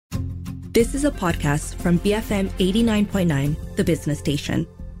This is a podcast from BFM 89.9, the business station.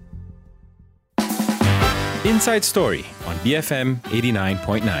 Inside Story on BFM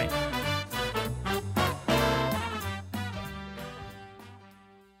 89.9.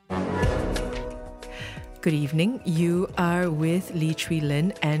 Good evening. You are with Lee Chui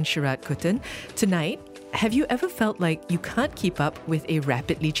Lin and Sharat Kutan. Tonight, have you ever felt like you can't keep up with a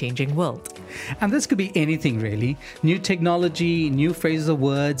rapidly changing world? And this could be anything really. New technology, new phrases or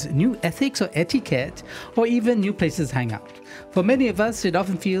words, new ethics or etiquette, or even new places to hang out. For many of us, it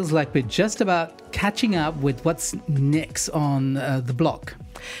often feels like we're just about catching up with what's next on the block.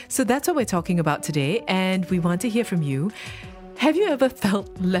 So that's what we're talking about today, and we want to hear from you. Have you ever felt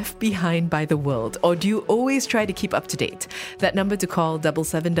left behind by the world, or do you always try to keep up to date? That number to call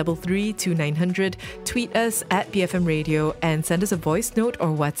 7733 2900, tweet us at BFM Radio, and send us a voice note or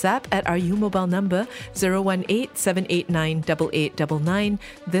WhatsApp at our U mobile number 018 789 8899.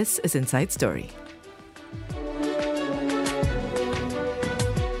 This is Inside Story.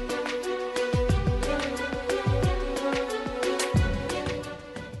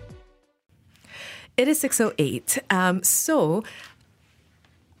 It is 6:08.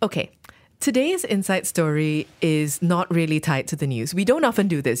 Today's Inside Story is not really tied to the news. We don't often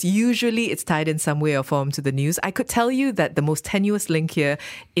do this. Usually it's tied in some way or form to the news. I could tell you that the most tenuous link here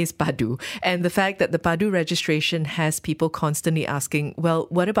is PADU, and the fact that the PADU registration has people constantly asking, well,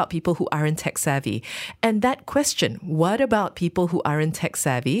 what about people who aren't tech savvy? And that question, what about people who aren't tech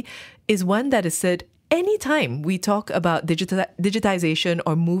savvy, is one that is said anytime we talk about digitization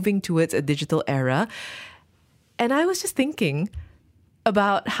or moving towards a digital era. And I was just thinking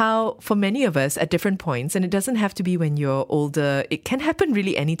about how for many of us at different points, and it doesn't have to be when you're older, it can happen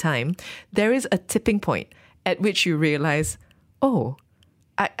really anytime, there is a tipping point at which you realize, oh,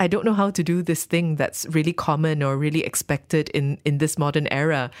 I don't know how to do this thing that's really common or really expected in this modern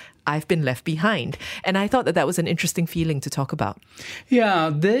era. I've been left behind. And I thought that was an interesting feeling to talk about.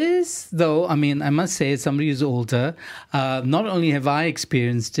 Yeah, this, though, I must say, as somebody who's older, not only have I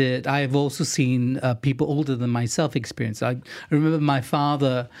experienced it, I have also seen people older than myself experience it. I remember my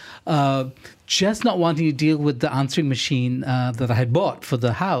father just not wanting to deal with the answering machine that I had bought for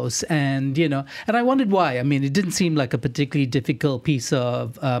the house. And I wondered why. It didn't seem like a particularly difficult piece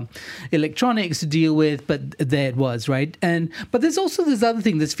of electronics to deal with, but there it was, right? But there's also this other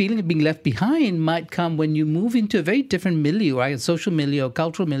thing, this feeling of being left behind might come when you move into a very different milieu, right? A social milieu, a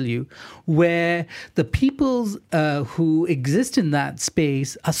cultural milieu, where the people who exist in that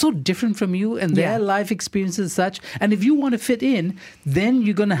space are so different from you and their life experiences such. And if you want to fit in, then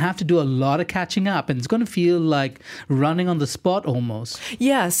you're going to have to do a lot of catching up, and it's going to feel like running on the spot almost.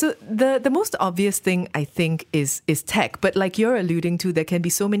 Yeah, so the most obvious thing, I think, is tech. But like you're alluding to, there can be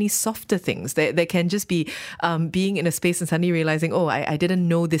so many softer things. There can just be being in a space and suddenly realizing, oh, I didn't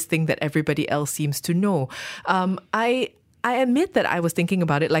know this thing that everybody else seems to know. I admit that I was thinking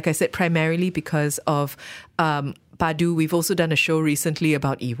about it, like I said, primarily because of PADU. We've also done a show recently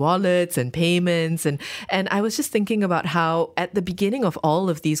about e-wallets and payments. And I was just thinking about how at the beginning of all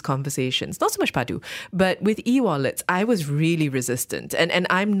of these conversations, not so much PADU, but with e-wallets, I was really resistant. And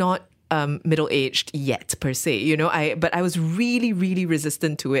I'm not middle-aged yet, per se, but I was really, really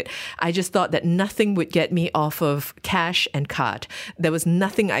resistant to it. I just thought that nothing would get me off of cash and card. There was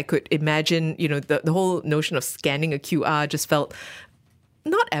nothing I could imagine, the whole notion of scanning a QR just felt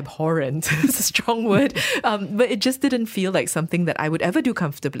not abhorrent, it's a strong word, but it just didn't feel like something that I would ever do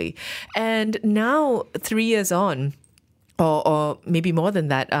comfortably. And now, 3 years on, or maybe more than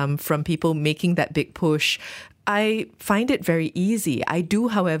that, from people making that big push, I find it very easy. I do,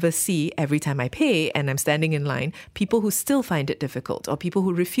 however, see every time I pay and I'm standing in line, people who still find it difficult or people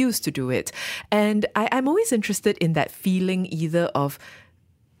who refuse to do it. And I'm always interested in that feeling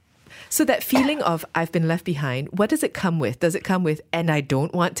So that feeling of I've been left behind, what does it come with? Does it come with, and I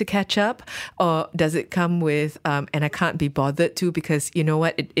don't want to catch up? Or does it come with, and I can't be bothered to because, you know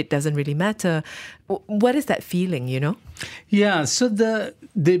what, it doesn't really matter? What is that feeling, Yeah, so the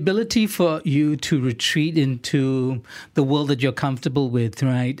ability for you to retreat into the world that you're comfortable with,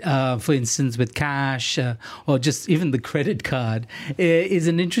 right? For instance, with cash or just even the credit card is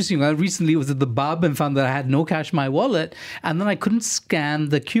an interesting one. I recently was at the barber and found that I had no cash in my wallet, and then I couldn't scan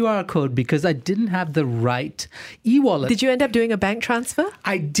the QR code because I didn't have the right e-wallet. Did you end up doing a bank transfer?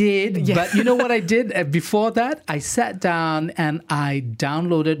 I did, yeah. But you know what I did before that? I sat down and I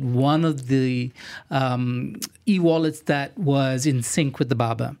downloaded one of the e-wallets that was in sync with the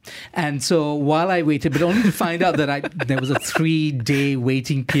barber. And so while I waited, but only to find out that there was a 3-day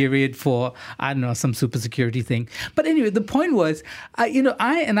waiting period for, I don't know, some super security thing. But anyway, the point was,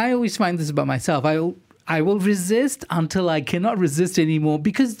 I always find this about myself. I will resist until I cannot resist anymore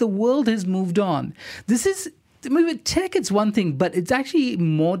because the world has moved on. With tech, it's one thing, but it's actually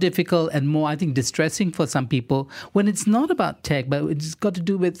more difficult and more, I think, distressing for some people when it's not about tech, but it's got to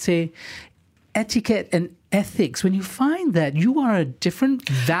do with, say, etiquette and ethics. When you find that you are a different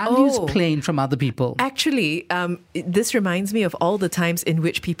values plane from other people. Actually, this reminds me of all the times in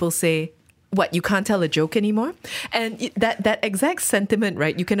which people say, what, you can't tell a joke anymore? And that exact sentiment,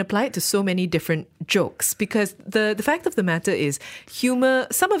 right, you can apply it to so many different jokes, because the fact of the matter is humor,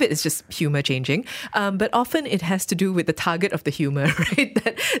 some of it is just humor changing, but often it has to do with the target of the humor, right?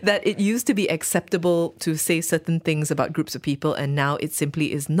 That it used to be acceptable to say certain things about groups of people, and now it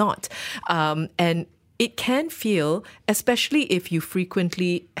simply is not. And it can feel, especially if you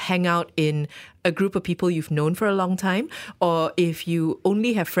frequently hang out in a group of people you've known for a long time, or if you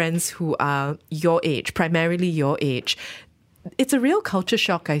only have friends who are your age, primarily your age, it's a real culture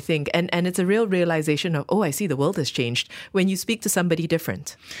shock, I think. And it's a real realization of, I see the world has changed when you speak to somebody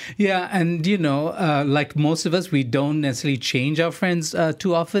different. Yeah. And, like most of us, we don't necessarily change our friends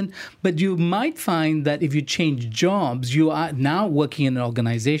too often. But you might find that if you change jobs, you are now working in an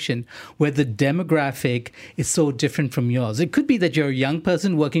organization where the demographic is so different from yours. It could be that you're a young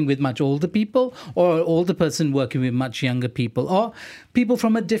person working with much older people, or an older person working with much younger people, or people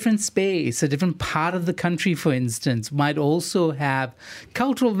from a different space, a different part of the country, for instance, might also have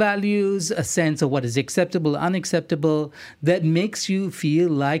cultural values, a sense of what is acceptable, unacceptable, that makes you feel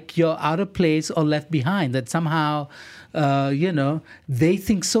like you're out of place or left behind, that somehow, they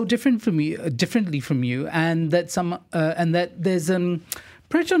think so differently from you, and that there's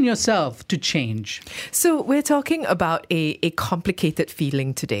pressure on yourself to change. So we're talking about a complicated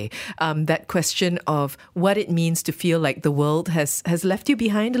feeling today. That question of what it means to feel like the world has left you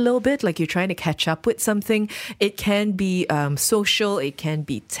behind a little bit, like you're trying to catch up with something. It can be social, it can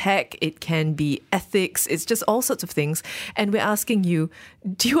be tech, it can be ethics. It's just all sorts of things. And we're asking you,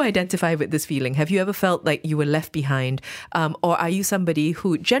 do you identify with this feeling? Have you ever felt like you were left behind? Or are you somebody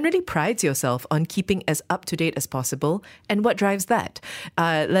who generally prides yourself on keeping as up to date as possible? And what drives that?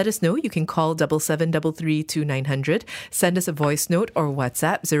 Let us know. You can call 77332900, send us a voice note or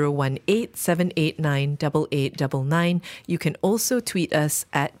WhatsApp 018-789-8899. You can also tweet us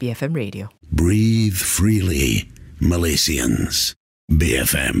at BFM Radio. Breathe freely, Malaysians.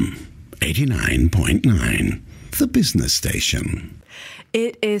 BFM 89.9, the business station.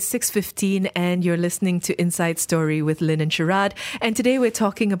 It is 6:15 and you're listening to Inside Story with Lynn and Sharad. And today we're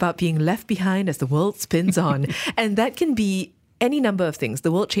talking about being left behind as the world spins on. And that can be any number of things.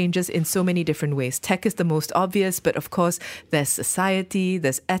 The world changes in so many different ways. Tech is the most obvious, but of course there's society,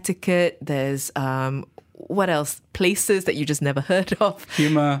 there's etiquette, there's what else? Places that you just never heard of.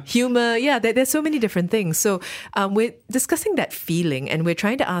 Humor. Yeah, there's so many different things. So we're discussing that feeling, and we're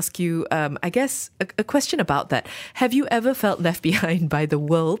trying to ask you, I guess, a question about that. Have you ever felt left behind by the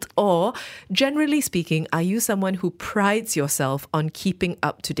world? Or generally speaking, are you someone who prides yourself on keeping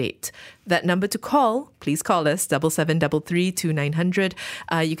up to date? That number to call, please call us, 77332900.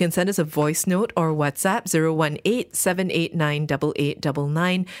 You can send us a voice note or WhatsApp,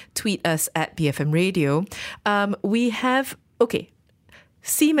 018-789-8899. Tweet us at BFM Radio. We have,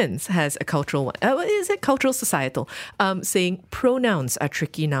 Siemens has a cultural one. Is it cultural societal? Saying pronouns are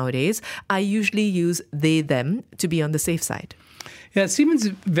tricky nowadays. I usually use they, them to be on the safe side. Yeah, Siemens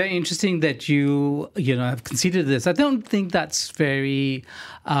is very interesting that you have considered this. I don't think that's very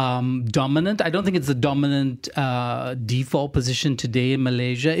dominant. I don't think it's the dominant default position today in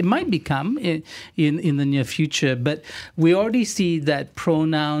Malaysia. It might become in the near future, but we already see that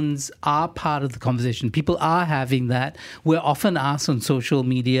pronouns are part of the conversation. People are having that. We're often asked on social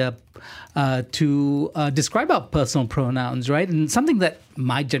media to describe our personal pronouns, right? And something that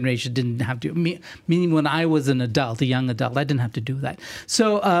my generation didn't have to, meaning when I was a young adult, I didn't have to do that.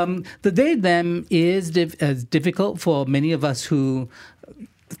 So the they, them is difficult for many of us who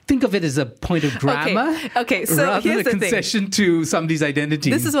think of it as a point of grammar, okay. So rather here's than a the concession thing. to somebody's identity.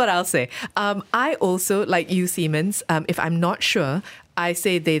 This is what I'll say. I also, like you, Siemens, if I'm not sure, I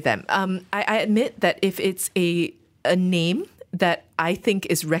say they, them. I admit that if it's a name that I think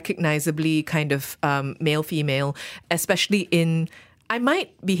is recognizably kind of male, female, especially I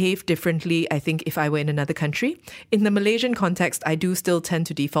might behave differently, I think, if I were in another country. In the Malaysian context, I do still tend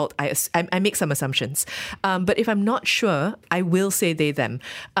to default. I make some assumptions. But if I'm not sure, I will say they, them.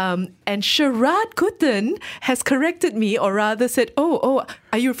 And Sharad Kutan has corrected me, or rather said, oh,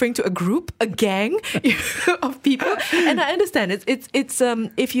 are you referring to a group, a gang of people? And I understand. It's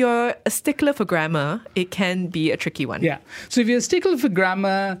if you're a stickler for grammar, it can be a tricky one. Yeah. So if you're a stickler for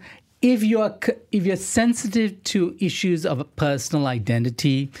grammar, if you're sensitive to issues of a personal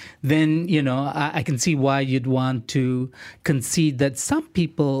identity, then, I can see why you'd want to concede that some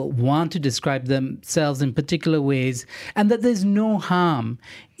people want to describe themselves in particular ways and that there's no harm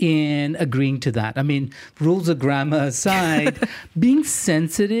in agreeing to that. I mean, rules of grammar aside, being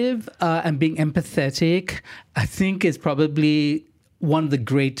sensitive and being empathetic, I think is probably one of the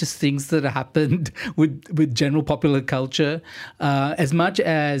greatest things that happened with general popular culture. As much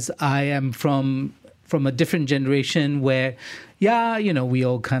as I am from a different generation where, we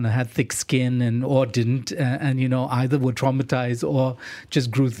all kind of had thick skin or didn't, and either were traumatized or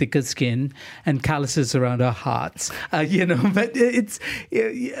just grew thicker skin and calluses around our hearts, but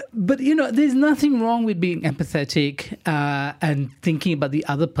there's nothing wrong with being empathetic and thinking about the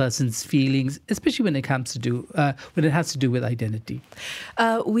other person's feelings, especially when it has to do with identity.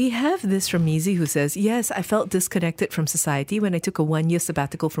 We have this from Mizi who says, yes, I felt disconnected from society when I took a 1-year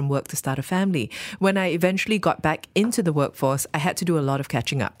sabbatical from work to start a family. When I eventually got back into the workforce, I had to do a lot of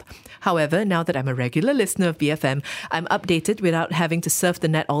catching up. However, now that I'm a regular listener of BFM, I'm updated without having to surf the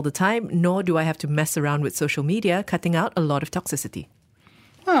net all the time, nor do I have to mess around with social media, cutting out a lot of toxicity.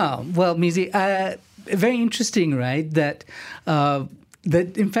 Oh, well, Mizi, very interesting, right? That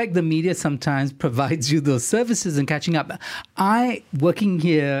in fact the media sometimes provides you those services and catching up. Working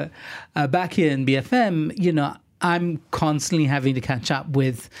here, back here in BFM, I'm constantly having to catch up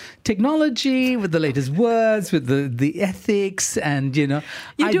with technology, with the latest words, with the ethics, and You're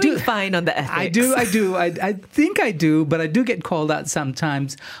doing fine on the ethics. I do. I think I do, but I do get called out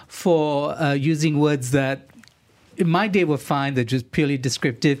sometimes for using words that in my day were fine, they're just purely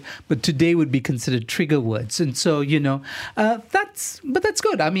descriptive, but today would be considered trigger words. And so, that's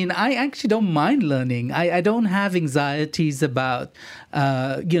good. I mean, I actually don't mind learning. I don't have anxieties about,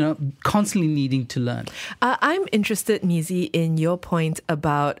 constantly needing to learn. I'm interested, Mizi, in your point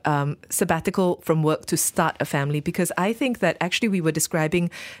about sabbatical from work to start a family, because I think that actually we were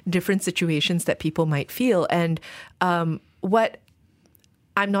describing different situations that people might feel. And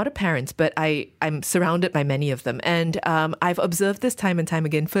I'm not a parent, but I'm surrounded by many of them. And I've observed this time and time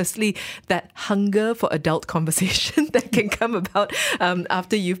again. Firstly, that hunger for adult conversation that can come about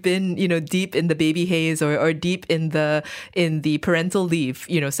after you've been, deep in the baby haze or deep in the parental leave,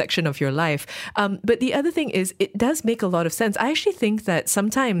 section of your life. But the other thing is, it does make a lot of sense. I actually think that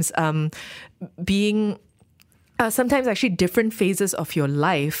sometimes sometimes actually different phases of your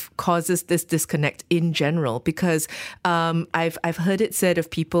life causes this disconnect in general, because I've heard it said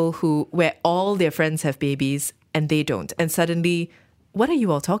of people where all their friends have babies and they don't, and suddenly, what are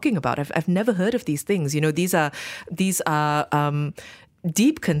you all talking about? I've never heard of these things. These are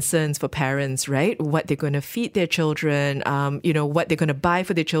deep concerns for parents, right? What they're going to feed their children, what they're going to buy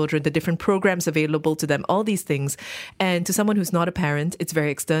for their children, the different programs available to them, all these things. And to someone who's not a parent, it's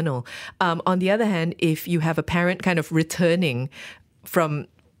very external. On the other hand, if you have a parent kind of returning from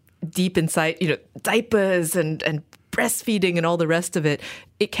deep inside, diapers and breastfeeding and all the rest of it,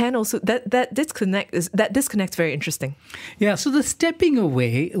 it can also that disconnect's very interesting. Yeah, so the stepping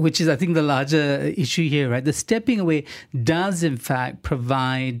away, which is I think the larger issue here, right? The stepping away does in fact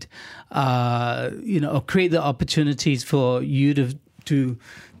provide or create the opportunities for you to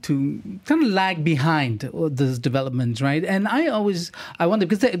kind of lag behind those developments, right? And I wonder,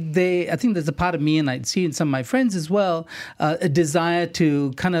 because I think there's a part of me, and I see in some of my friends as well, a desire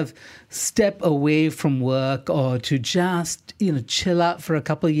to kind of step away from work or to just, chill out for a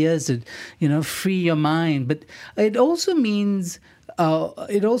couple of years and, free your mind. But it also means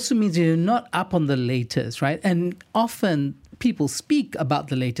you're not up on the latest, right? And often people speak about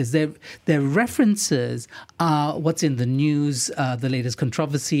the latest. Their references are what's in the news, the latest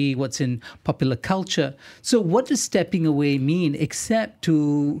controversy, what's in popular culture. So what does stepping away mean except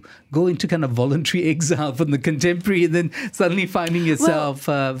to go into kind of voluntary exile from the contemporary and then suddenly finding yourself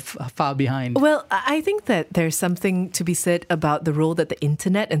far behind? Well, I think that there's something to be said about the role that the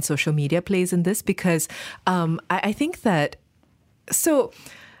internet and social media plays in this, because I think that... So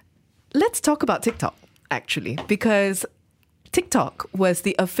let's talk about TikTok, actually, because TikTok was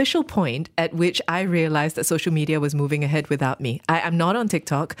the official point at which I realized that social media was moving ahead without me. I'm not on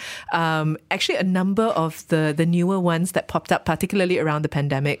TikTok. Actually, a number of the newer ones that popped up, particularly around the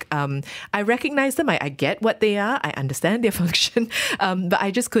pandemic, I recognize them. I get what they are. I understand their function, but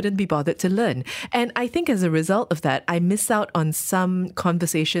I just couldn't be bothered to learn. And I think as a result of that, I miss out on some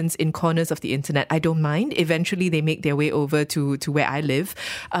conversations in corners of the internet. I don't mind. Eventually, they make their way over to where I live.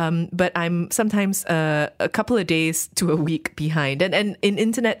 But I'm sometimes a couple of days to a week behind. And in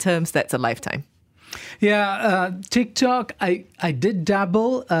internet terms, that's a lifetime. Yeah, TikTok. I did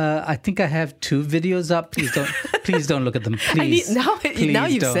dabble. I think I have 2 videos up. Please don't look at them. Please. now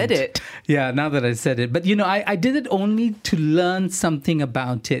you've don't. said it. Yeah, now that I said it. But I did it only to learn something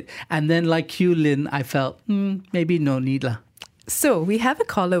about it, and then like you, Lynn, I felt maybe no need lah. So we have a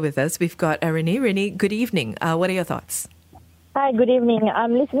caller with us. We've got Renee. Renee, good evening. What are your thoughts? Hi, good evening.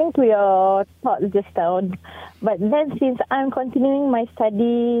 I'm listening to your thoughts just now. But then since I'm continuing my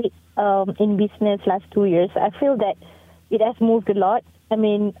study in business last 2 years, I feel that it has moved a lot. I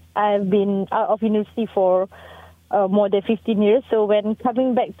mean, I've been out of university for more than 15 years. So when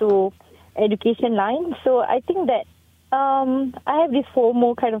coming back to education line, so I think that I have this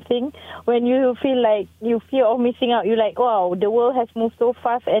FOMO kind of thing. When you feel like you fear of missing out, you're like, wow, the world has moved so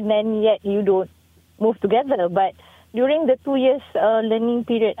fast and then yet you don't move together. But during the 2 years learning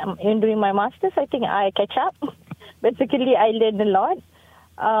period during my master's, I think I catch up. Basically, I learned a lot.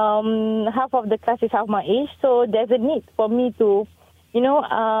 Half of the class is half my age, so there's a need for me to, be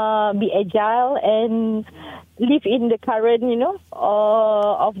agile and live in the current,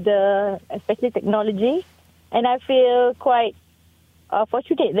 of the especially technology. And I feel quite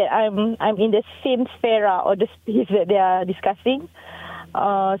fortunate that I'm in the same sphere or the space that they are discussing.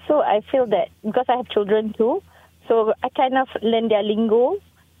 So I feel that because I have children too, so I kind of learn their lingo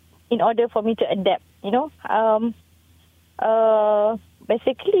in order for me to adapt,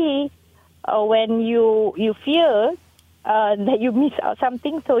 basically, when you fear that you miss out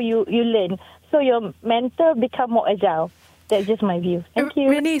something, so you learn. So your mental become more agile. That's just my view. Thank you.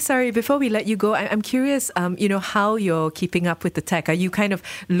 Renee, sorry, before we let you go, I'm curious, how you're keeping up with the tech. Are you kind of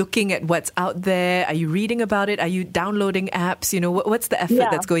looking at what's out there? Are you reading about it? Are you downloading apps? What's the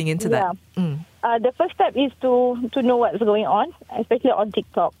effort that's going into that? The first step is to know what's going on, especially on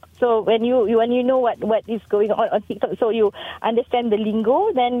TikTok. So when you know what is going on TikTok, so you understand the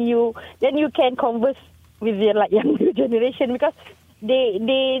lingo, then you can converse with your younger generation, because they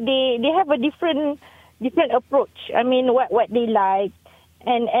have a different approach. I mean, what they like,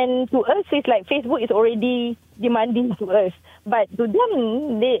 and to us it's like Facebook is already demanding to us, but to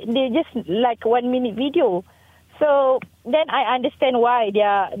them they just like 1 minute video. So then I understand why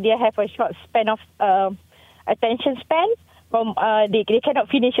they have a short span of attention span. From they cannot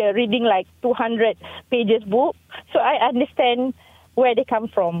finish reading like 200 pages book. So I understand where they come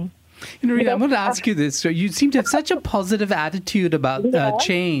from. Rita, I want to ask you this. So you seem to have such a positive attitude about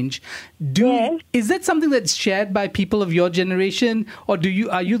change. Is that something that's shared by people of your generation, or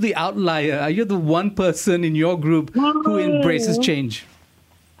are you the outlier? Are you the one person in your group who embraces change?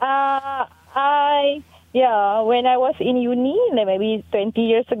 When I was in uni, maybe 20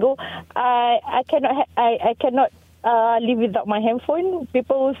 years ago, I cannot live without my handphone.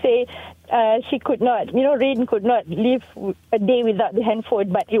 People will say she could not, Rain could not live a day without the handphone,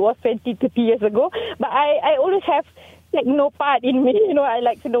 but it was 20, 30 years ago. But I always have techno part in me, I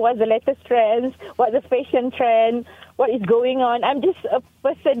like to know what's the latest trends, what's the fashion trend, what is going on. I'm just a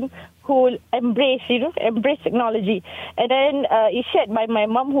person who embrace technology. And then it's shared by my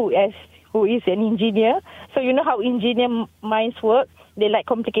mom who is an engineer. So you know how engineer minds work. They like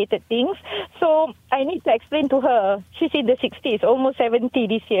complicated things. So I need to explain to her. She's in the 60s, almost 70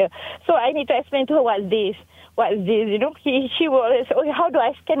 this year. So I need to explain to her what's this. She will always say, how do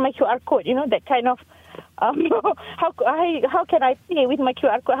I scan my QR code? That kind of, how can I pay with my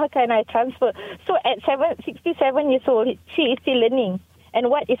QR code? How can I transfer? So at 67 years old, she is still learning. And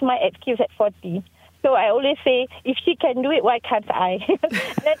what is my excuse at 40? So I always say, if she can do it, why can't I?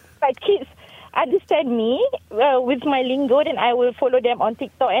 Then my kids understand me with my lingo, then I will follow them on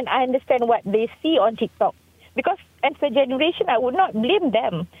TikTok and I understand what they see on TikTok. Because as a generation, I would not blame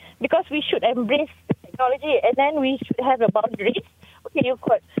them, because we should embrace technology and then we should have a boundary. Okay,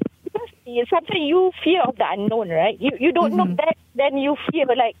 because sometimes you fear of the unknown, right? You don't know that, then you fear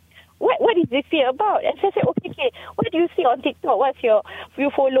like, what is this fear about? And so I said, okay, what do you see on TikTok?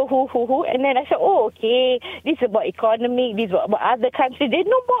 You follow who? And then I said, okay, this is about economy, this is about other countries. They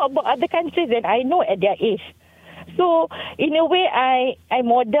know more about other countries than I know at their age. So in a way, I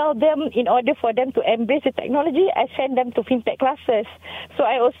model them in order for them to embrace the technology. I send them to fintech classes. So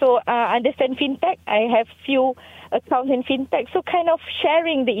I also understand fintech. I have few accounts in fintech. So kind of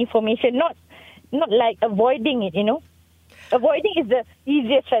sharing the information, not like avoiding it, Avoiding is the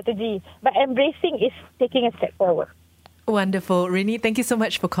easiest strategy, but embracing is taking a step forward. Wonderful. Rini, thank you so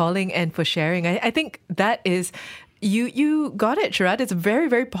much for calling and for sharing. I think that is You got it, Sharad. It's a very,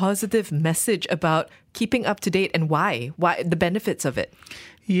 very positive message about keeping up to date and why the benefits of it.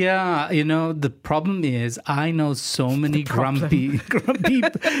 Yeah, the problem is I know so many grumpy,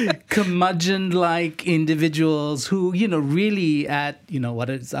 curmudgeon-like individuals who, really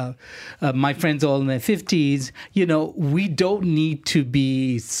my friends all in their 50s, we don't need to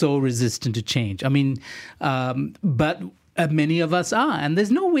be so resistant to change. I mean, but many of us are, and there's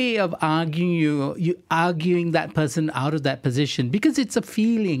no way of arguing that person out of that position because it's a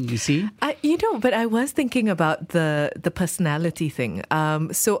feeling, you see. But I was thinking about the personality thing.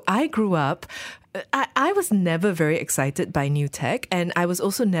 So I grew up. I was never very excited by new tech, and I was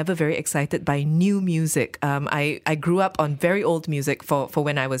also never very excited by new music. I grew up on very old music for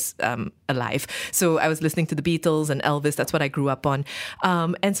when I was alive. So I was listening to the Beatles and Elvis. That's what I grew up on.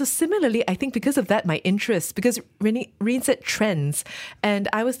 And so similarly, I think because of that, my interest, because Reen said trends, and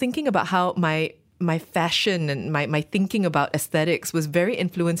I was thinking about how my fashion and my thinking about aesthetics was very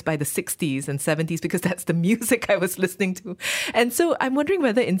influenced by the 60s and 70s because that's the music I was listening to. And so I'm wondering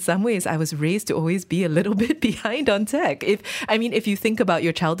whether in some ways I was raised to always be a little bit behind on tech. If you think about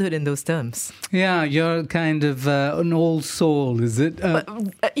your childhood in those terms. Yeah, you're kind of an old soul, is it?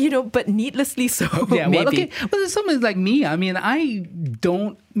 But needlessly so. Yeah, maybe. Well, okay. But there's something like me. I mean, I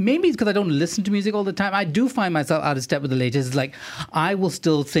don't. Maybe it's because I don't listen to music all the time. I do find myself out of step with the latest. Like, I will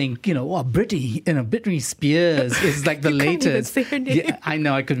still think, Britney Spears is like the latest. Can't even say her name. Yeah, I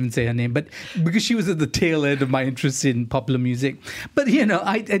know I couldn't say her name, but because she was at the tail end of my interest in popular music. But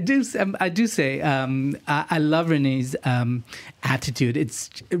I do say I love Renee's attitude. It's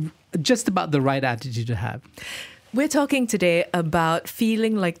just about the right attitude to have. We're talking today about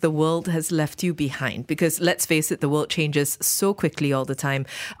feeling like the world has left you behind because, let's face it, the world changes so quickly all the time.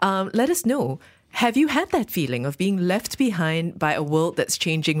 Let us know. Have you had that feeling of being left behind by a world that's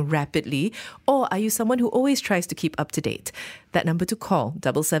changing rapidly? Or are you someone who always tries to keep up to date? That number to call,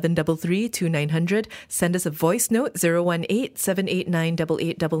 7733-2900. Send us a voice note,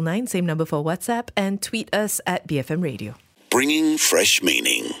 018-789-8899. Same number for WhatsApp. And tweet us at BFM Radio. Bringing fresh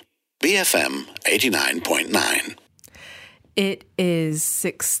meaning. BFM 89.9. It is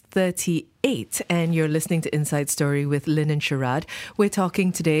 6:38 and you're listening to Inside Story with Lynn and Sharad. We're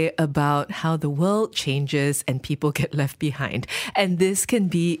talking today about how the world changes and people get left behind. And this can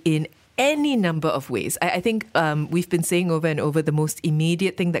be in any number of ways. I think we've been saying over and over the most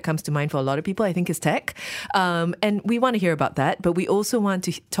immediate thing that comes to mind for a lot of people, I think, is tech. And we want to hear about that. But we also want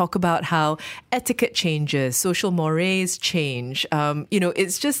to talk about how etiquette changes, social mores change.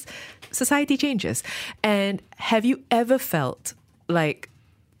 It's just society changes. And have you ever felt like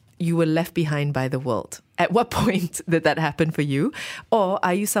you were left behind by the world? At what point did that happen for you? Or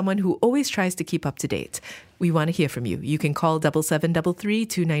are you someone who always tries to keep up to date? We want to hear from you. You can call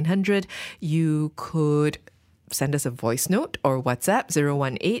 7733-2900. You could send us a voice note or WhatsApp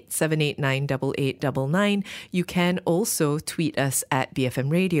 018-789-8899. You can also tweet us at BFM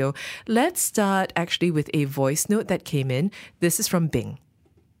Radio. Let's start actually with a voice note that came in. This is from Bing.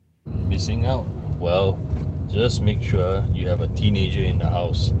 Missing out? Well, just make sure you have a teenager in the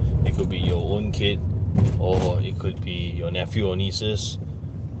house. It could be your own kid, or it could be your nephew or nieces,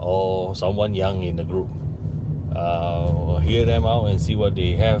 or someone young in the group. Hear them out and see what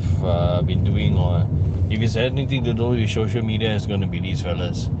they have been doing, or if it's anything to do with social media, it's going to be these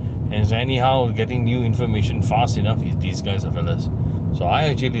fellas. And so anyhow, getting new information fast enough, these guys are fellas. So I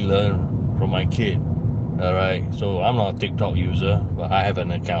actually learned from my kid. Alright, so I'm not a TikTok user, but I have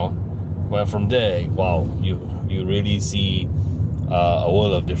an account. But from there, wow, you really see a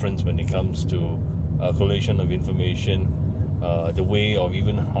world of difference when it comes to collation of information, the way of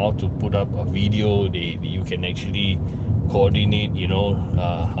even how to put up a video. You can actually coordinate,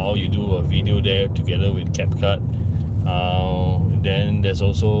 how you do a video there together with CapCut. Then there's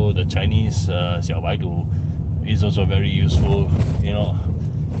also the Chinese Xiao Baidu is also very useful,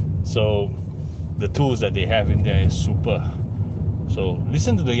 So the tools that they have in there is super. So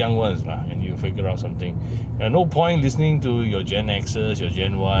listen to the young ones and you figure out something. And no point listening to your Gen Xers, your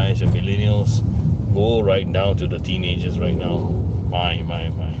Gen Ys, your millennials. Go right down to the teenagers right now. My.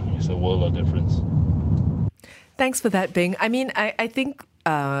 It's a world of difference. Thanks for that, Bing. I mean, I think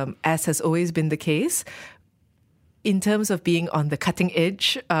as has always been the case, in terms of being on the cutting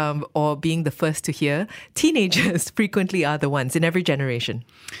edge or being the first to hear, teenagers frequently are the ones in every generation.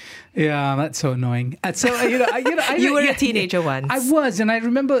 Yeah, that's so annoying. So You were a teenager once. I was, and I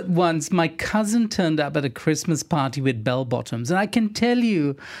remember once my cousin turned up at a Christmas party with bell bottoms, and I can tell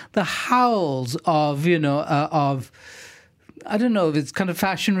you the howls of I don't know if it's kind of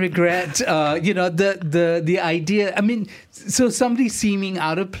fashion regret, the idea. I mean, so somebody seeming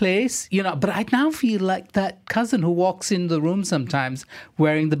out of place, but I now feel like that cousin who walks in the room sometimes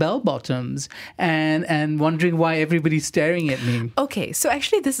wearing the bell bottoms and wondering why everybody's staring at me. Okay, so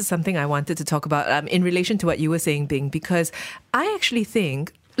actually this is something I wanted to talk about in relation to what you were saying, Bing, because I actually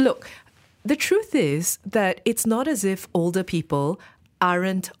think, look, the truth is that it's not as if older people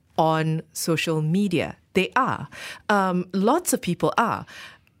aren't on social media. They are. Lots of people are.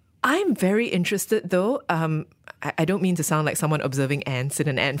 I'm very interested, though. I don't mean to sound like someone observing ants in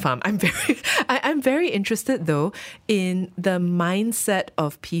an ant farm. I'm very interested, though, in the mindset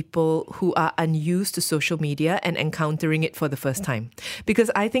of people who are unused to social media and encountering it for the first time, because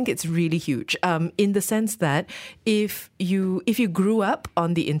I think it's really huge. In the sense that if you grew up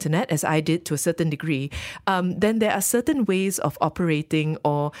on the internet, as I did to a certain degree, then there are certain ways of operating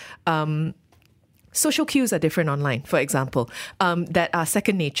or social cues are different online, for example, that are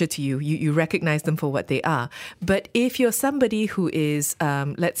second nature to you. You recognize them for what they are. But if you're somebody who is,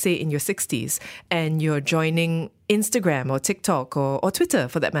 let's say, in your 60s and you're joining Instagram or TikTok or Twitter,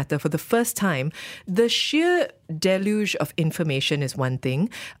 for that matter, for the first time, the sheer deluge of information is one thing.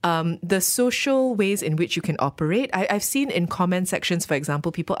 The social ways in which you can operate. I've seen in comment sections, for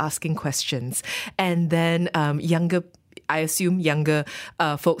example, people asking questions, and then younger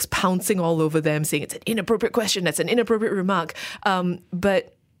folks pouncing all over them, saying it's an inappropriate question, that's an inappropriate remark.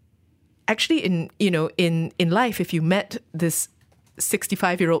 But actually, in life, if you met this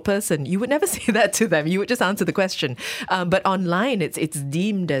 65-year-old person, you would never say that to them. You would just answer the question. But online, it's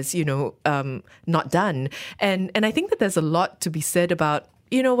deemed as not done. And I think that there's a lot to be said about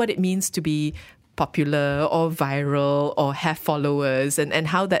what it means to be popular or viral or have followers, and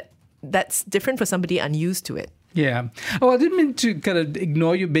how that's different for somebody unused to it. Yeah. Oh, I didn't mean to kind of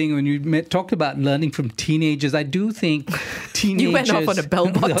ignore you, Bing, when you talked about learning from teenagers. I do think teenagers... You went off on a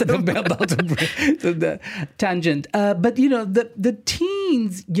bell-bottom. the tangent. But, the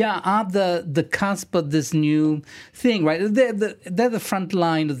teens, are the cusp of this new thing, right? They're the front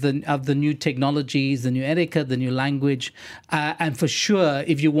line of the new technologies, the new etiquette, the new language. And for sure,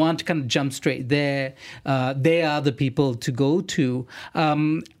 if you want to kind of jump straight there, they are the people to go to.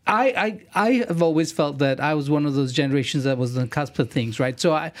 I have always felt that I was one of those generations that was on the cusp of things, right?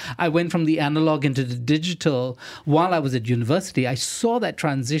 So I went from the analog into the digital while I was at university. I saw that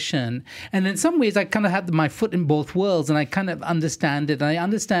transition. And in some ways, I kind of had my foot in both worlds, and I kind of understand it. And I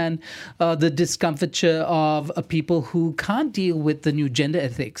understand the discomfiture of people who can't deal with the new gender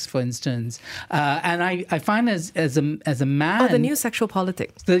ethics, for instance. And I find as a man... Oh, the new sexual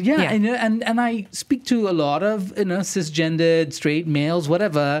politics. And I speak to a lot of, cisgendered, straight males,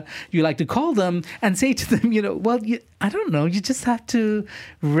 whatever you like to call them, and say to them, I don't know, you just have to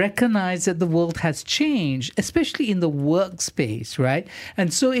recognize that the world has changed, especially in the workspace, right?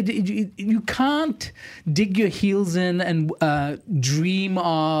 And so you can't dig your heels in and dream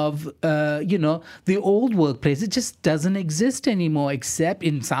of, the old workplace. It just doesn't exist anymore, except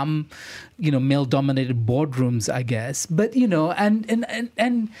in some, male-dominated boardrooms, I guess. But,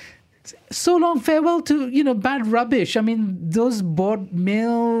 and so long farewell to bad rubbish. I mean, those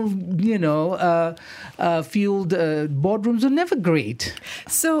male fueled boardrooms are never great.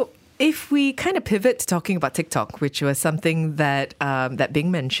 So if we kind of pivot to talking about TikTok, which was something that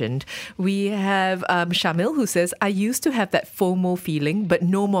Bing mentioned, we have Shamil, who says, I used to have that FOMO feeling, but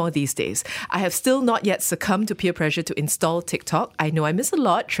no more these days. I have still not yet succumbed to peer pressure to install TikTok. I know I miss a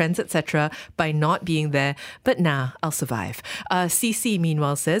lot, trends, etc., by not being there, but I'll survive. CC,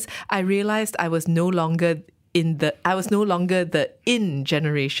 meanwhile, says, I realized I was no longer the in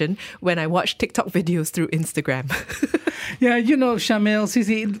generation when I watched TikTok videos through Instagram. Yeah, Shamil,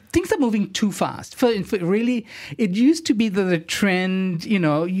 Sisi, things are moving too fast. For really, it used to be the trend,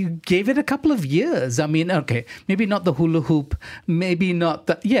 you gave it a couple of years. I mean, okay, maybe not the hula hoop, maybe not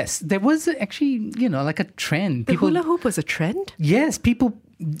the... Yes, there was actually, like a trend. The hula hoop was a trend? Yes, people...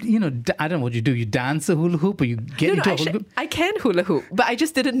 I don't know what you do. You dance a hula hoop, or you get into a hula hoop? I can hula hoop, but I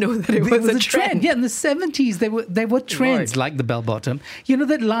just didn't know that it was a trend. Yeah, in the 70s, there were trends like the bell bottom,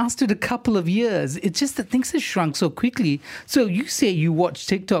 that lasted a couple of years. It's just that things have shrunk so quickly. So you say you watch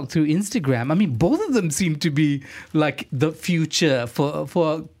TikTok through Instagram. I mean, both of them seem to be like the future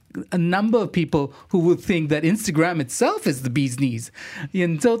for a number of people who would think that Instagram itself is the bee's knees.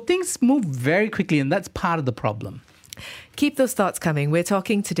 And so things move very quickly, and that's part of the problem. Keep those thoughts coming. We're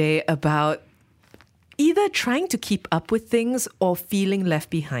talking today about either trying to keep up with things or feeling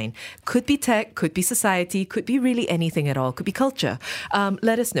left behind. Could be tech, could be society, could be really anything at all, could be culture.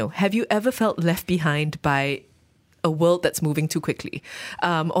 Let us know. Have you ever felt left behind by a world that's moving too quickly?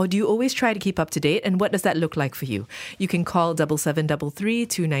 Or do you always try to keep up to date? And what does that look like for you? You can call 7733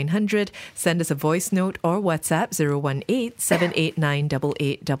 2900, send us a voice note or WhatsApp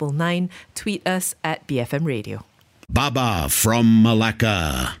 018-789-8899, tweet us at BFM Radio. Baba from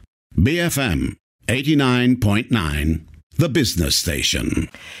Malacca. BFM 89.9, the business station.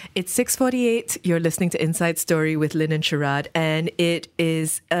 It's 6:48. You're listening to Inside Story with Lynn and Sharad, and it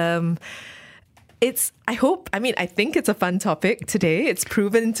is I think it's a fun topic today. It's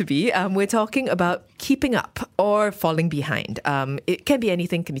proven to be. We're talking about keeping up or falling behind. It can be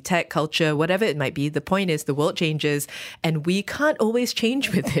anything, can be tech, culture, whatever it might be. The point is the world changes and we can't always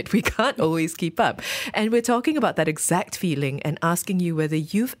change with it. We can't always keep up. And we're talking about that exact feeling and asking you whether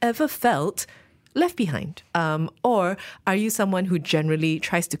you've ever felt left behind? Or are you someone who generally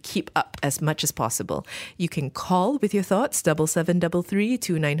tries to keep up as much as possible? You can call with your thoughts, 7733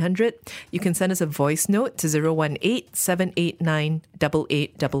 2900. You can send us a voice note to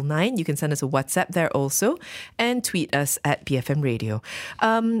 018-789-8899. You can send us a WhatsApp there also and tweet us at BFM Radio.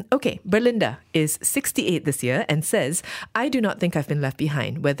 Okay, Berlinda is 68 this year and says, I do not think I've been left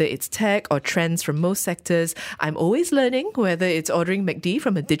behind, whether it's tech or trends from most sectors. I'm always learning, whether it's ordering McD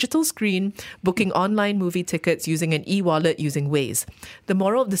from a digital screen, booking online movie tickets using an e-wallet using Waze. The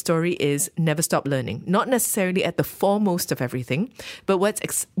moral of the story is never stop learning. Not necessarily at the foremost of everything, but what's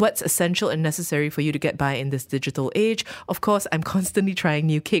essential and necessary for you to get by in this digital age. Of course, I'm constantly trying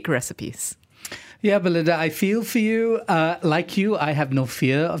new cake recipes. Yeah, Belinda, I feel for you. Like you, I have no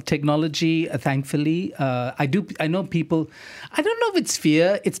fear of technology, thankfully. I know people, I don't know if it's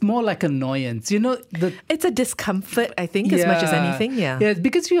fear, it's more like annoyance. It's a discomfort, I think, as much as anything, yeah. Yeah,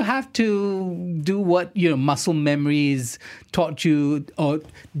 because you have to do what, muscle memories taught you, or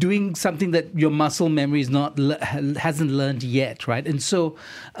doing something that your muscle memory hasn't learned yet, right? And so,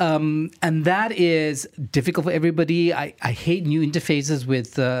 and that is difficult for everybody. I hate new interfaces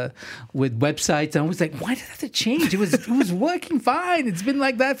with websites. And I was like, why did that have to change? It was working fine. It's been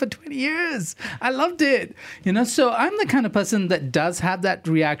like that for 20 years. I loved it. So I'm the kind of person that does have that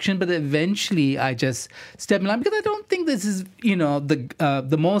reaction, but eventually I just step in line because I don't think this is,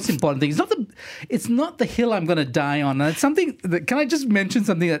 the most important thing. It's not the hill I'm going to die on. And it's something that, can I just mention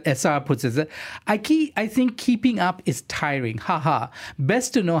something that SR puts is that I think keeping up is tiring.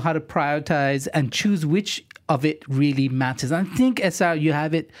 Best to know how to prioritize and choose which of it really matters. I think, SR, you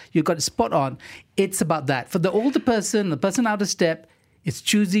got it spot on. It's about that. For the older person, the person out of step, it's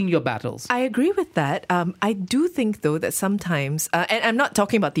choosing your battles. I agree with that. I do think, though, that sometimes, and I'm not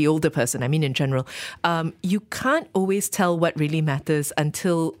talking about the older person, I mean in general, you can't always tell what really matters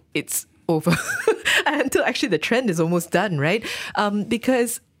until it's over, until actually the trend is almost done, right?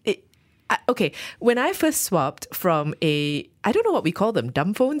 Because when I first swapped from I don't know what we call them,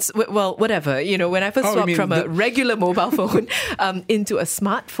 dumb phones? Well, whatever. When I first swapped from a regular mobile phone into a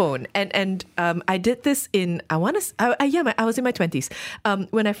smartphone. And I did this I was in my 20s.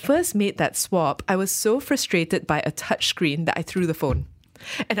 When I first made that swap, I was so frustrated by a touch screen that I threw the phone.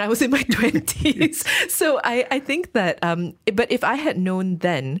 And I was in my 20s. So I think that, but if I had known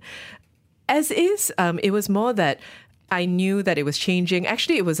then, as is, it was more that I knew that it was changing.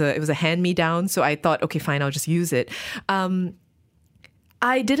 Actually, it was a hand-me-down, so I thought, okay, fine, I'll just use it.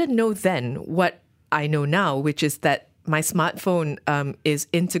 I didn't know then what I know now, which is that my smartphone is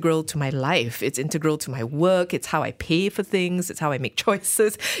integral to my life. It's integral to my work. It's how I pay for things. It's how I make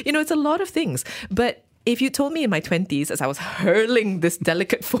choices. It's a lot of things. But if you told me in my 20s, as I was hurling this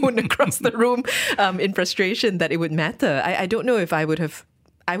delicate phone across the room in frustration, that it would matter, I don't know if I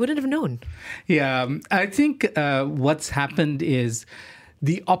wouldn't have known. Yeah, I think what's happened is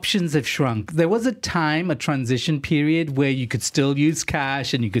the options have shrunk. There was a transition period where you could still use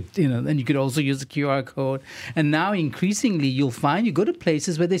cash and you could also use a QR code. And now increasingly you'll find you go to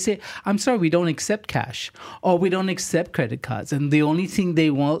places where they say, I'm sorry, we don't accept cash or we don't accept credit cards. And the only thing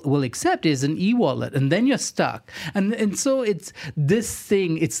they will accept is an e-wallet. And then you're stuck. And so it's this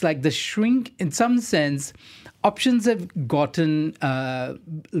thing, it's like the shrink in some sense. Options have gotten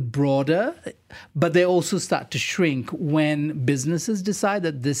broader, but they also start to shrink when businesses decide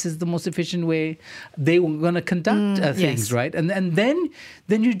that this is the most efficient way they were going to conduct things, yes. Right? And then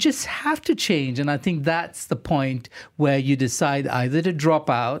you just have to change. And I think that's the point where you decide either to drop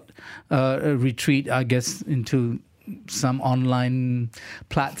out, retreat, I guess, into some online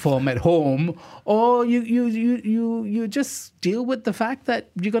platform at home, or you just deal with the fact that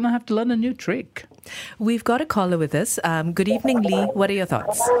you're going to have to learn a new trick. We've got a caller with us. Good evening, Lee. What are your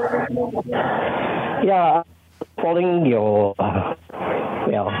thoughts? Yeah, following your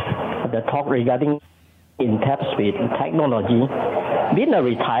the talk regarding in-depth with technology. Being a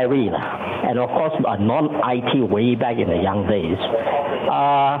retiree, and of course non-IT way back in the young days.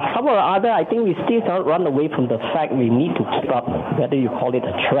 Some or other, I think we still cannot run away from the fact we need to keep up, whether you call it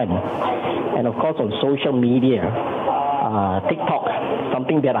a trend. And of course on social media, TikTok,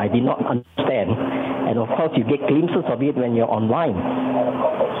 something that I did not understand. And of course you get glimpses of it when you're online.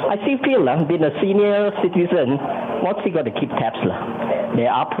 I still feel, being a senior citizen, one still got to keep tabs. There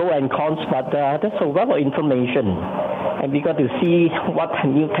are pros and cons, but there's a lot of information. And we got to see what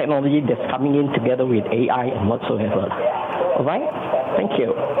new technology that's coming in together with AI and whatsoever. All right? Thank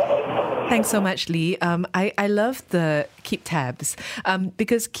you. Thanks so much, Lee. I love the keep tabs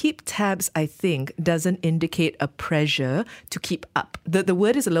because keep tabs, I think, doesn't indicate a pressure to keep up. The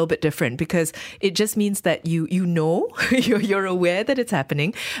word is a little bit different because it just means that you know, you're aware that it's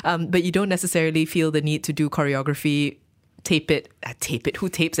happening, but you don't necessarily feel the need to do choreography, tape it. Who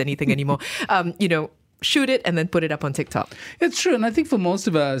tapes anything anymore? Shoot it and then put it up on TikTok. It's true. And I think for most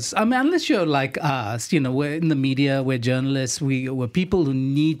of us, I mean, unless you're like us, we're in the media, we're journalists, we're people who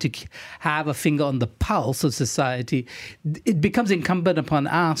need to have a finger on the pulse of society. It becomes incumbent upon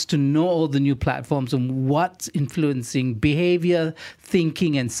us to know all the new platforms and what's influencing behavior,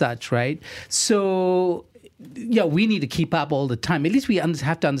 thinking and such, right? So yeah, we need to keep up all the time. At least we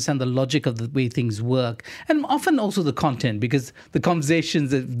have to understand the logic of the way things work, and often also the content, because the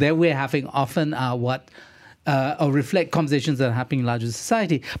conversations that we're having often are or reflect conversations that are happening in larger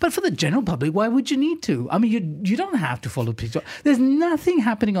society. But for the general public, why would you need to? I mean, you don't have to follow TikTok. There's nothing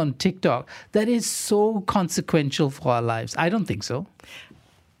happening on TikTok that is so consequential for our lives. I don't think so.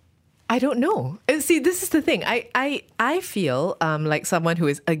 I don't know. See, this is the thing. I feel like someone who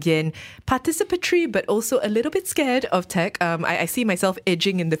is, again, participatory, but also a little bit scared of tech. I see myself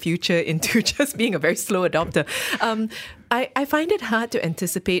edging in the future into just being a very slow adopter. I find it hard to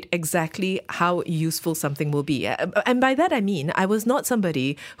anticipate exactly how useful something will be. And by that, I mean, I was not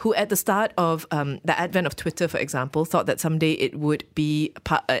somebody who at the start of the advent of Twitter, for example, thought that someday it would be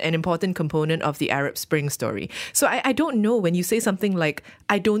an important component of the Arab Spring story. So I don't know when you say something like,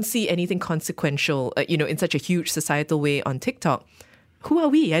 I don't see anything consequential, in such a huge societal way on TikTok. Who are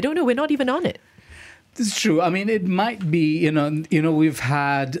we? I don't know. We're not even on it. This is true. I mean, it might be, we've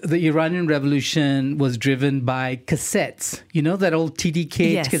had the Iranian Revolution was driven by cassettes, that old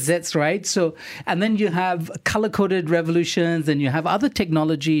TDK cassettes, right? So, and then you have color-coded revolutions, and you have other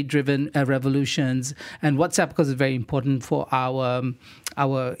technology-driven revolutions. And WhatsApp, because it's very important for our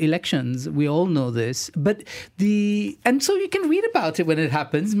elections. We all know this. And so you can read about it when it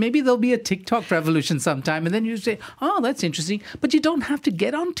happens. Maybe there'll be a TikTok revolution sometime, and then you say, oh, that's interesting. But you don't have to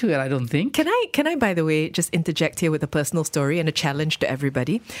get onto it, I don't think. Can I, by the way, just interject here with a personal story and a challenge to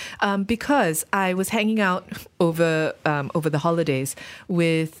everybody? Because I was hanging out over the holidays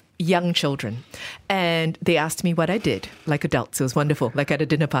with young children, and they asked me what I did, like adults. It was wonderful, like at a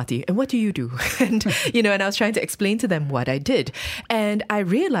dinner party. And what do you do? And and I was trying to explain to them what I did, and I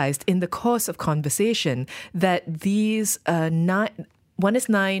realized in the course of conversation that these one is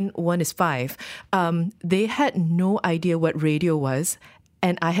 9, one is 5. They had no idea what radio was,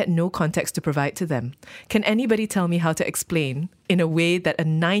 and I had no context to provide to them. Can anybody tell me how to explain in a way that a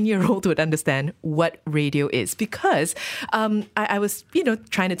 9-year-old would understand what radio is? Because I was,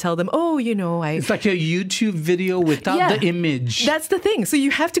 trying to tell them, It's like a YouTube video without the image. That's the thing. So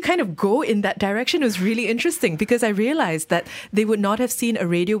you have to kind of go in that direction. It was really interesting because I realized that they would not have seen a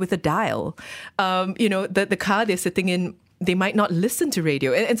radio with a dial. The car they're sitting in, they might not listen to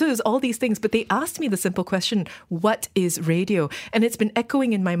radio. And so there's all these things. But they asked me the simple question, what is radio? And it's been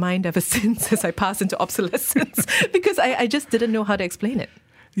echoing in my mind ever since as I pass into obsolescence because I just didn't know how to explain it.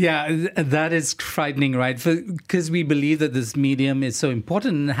 Yeah, that is frightening, right? Because we believe that this medium is so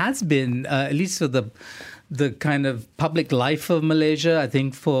important and has been, at least for the kind of public life of Malaysia, I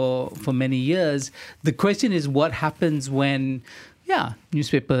think for many years. The question is what happens when,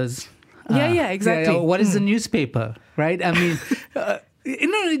 newspapers... exactly. What is a newspaper, right? I mean,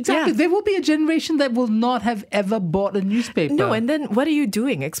 exactly. Yeah. There will be a generation that will not have ever bought a newspaper. No, and then what are you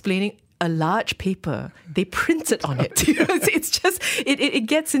doing? Explaining a large paper. They print it on it. It's just, it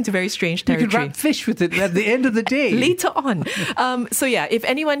gets into very strange territory. You can wrap fish with it at the end of the day. Later on. If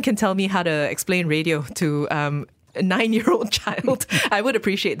anyone can tell me how to explain radio to... a 9-year-old child. I would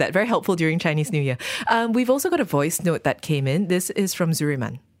appreciate that. Very helpful during Chinese New Year. We've also got a voice note that came in. This is from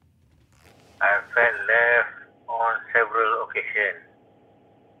Zuriman. I felt left on several occasions.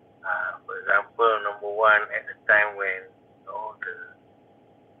 For example, number one, at the time when the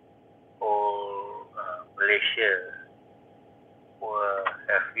whole Malaysia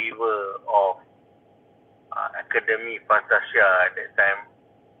have fever of Academy Fantasia at that time.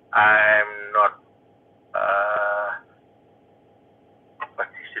 I'm not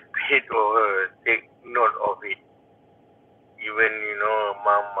participate or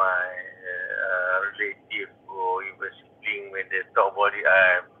some of my relatives or even siblings, when they talk about it,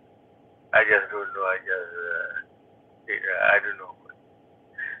 I just don't know. I don't know.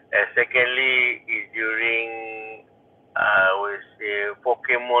 And secondly, is during we say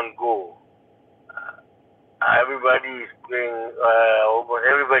Pokemon Go. Everybody is playing. Almost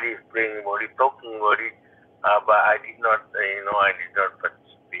everybody is playing about it, talking about it. But I did not. I did not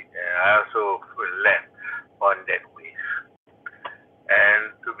participate. I also feel left on that wave.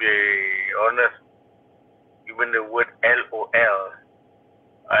 And to be honest, even the word LOL,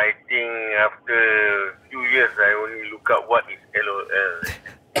 I think after a few years, I only look up what is LOL.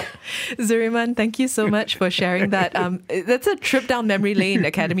 Zuriman, thank you so much for sharing that. That's a trip down memory lane.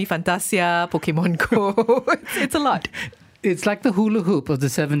 Academy Fantasia, Pokemon Go. It's a lot. It's like the hula hoop of the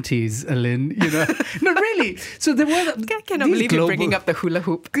 70s, Alin. No, really. So there were I cannot believe you're bringing up the hula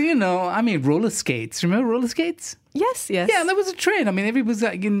hoop. Roller skates. Remember roller skates? Yes. Yeah, that was a trend. I mean, everybody was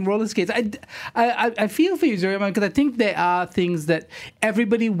like in roller skates. I feel for you, Zuriman, because I think there are things that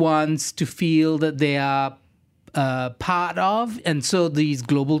everybody wants to feel that they are part of, and so these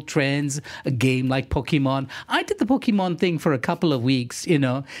global trends, a game like Pokemon. I did the Pokemon thing for a couple of weeks,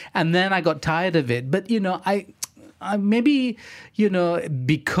 and then I got tired of it. But I maybe,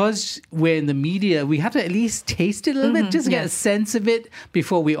 because we're in the media, we have to at least taste it a little bit, just get a sense of it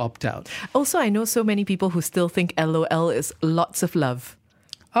before we opt out. Also, I know so many people who still think LOL is lots of love.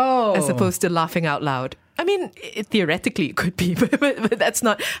 Oh. As opposed to laughing out loud. I mean, theoretically it could be, but that's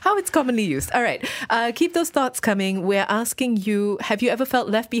not how it's commonly used. All right. Keep those thoughts coming. We're asking you, have you ever felt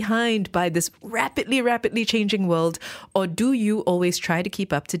left behind by this rapidly changing world? Or do you always try to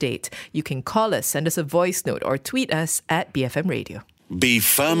keep up to date? You can call us, send us a voice note, or tweet us at BFM Radio. Be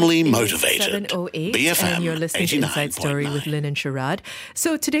firmly motivated. 708, BFM and you're listening to Inside Story with Lynn and Sharad.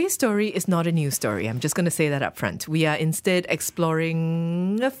 So today's story is not a news story. I'm just going to say that up front. We are instead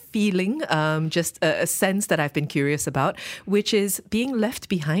exploring a feeling, just a sense that I've been curious about, which is being left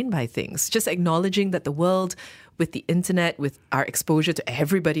behind by things. Just acknowledging that the world, with the internet, with our exposure to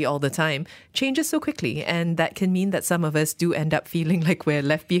everybody all the time, changes so quickly. And that can mean that some of us do end up feeling like we're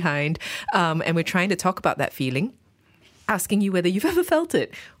left behind. And we're trying to talk about that feeling, asking you whether you've ever felt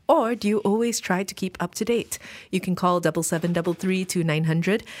it, or do you always try to keep up to date? You can call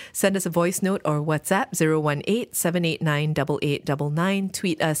 7733 send us a voice note or WhatsApp 018-789-8899,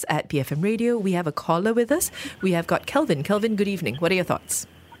 tweet us at BFM Radio. We have a caller with us. We have got Kelvin. Kelvin, good evening. What are your thoughts?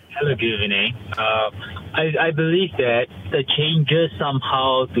 Hello, good evening. I believe that the changes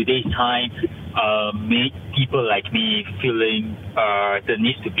somehow today's time make people like me feeling there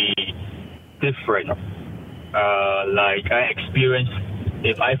needs to be different. Like I experienced,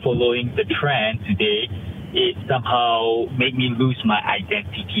 if I following the trend today, it somehow make me lose my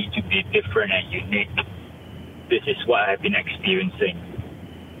identity to be different and unique. This is what I've been experiencing.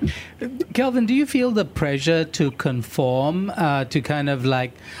 Kelvin, do you feel the pressure to conform, to kind of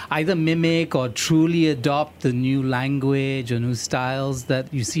like either mimic or truly adopt the new language or new styles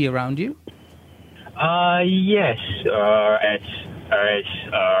that you see around you? Yes. As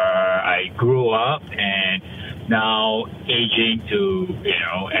I grew up and now aging to,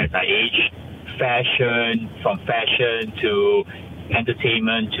 as I age, from fashion to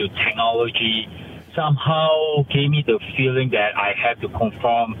entertainment to technology, somehow gave me the feeling that I have to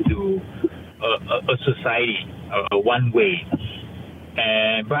conform to a society, one way.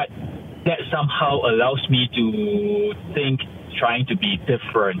 But that somehow allows me to think, trying to be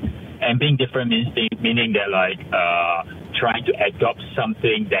different. And being different meaning that trying to adopt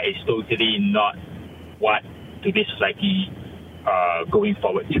something that is totally not what today's society going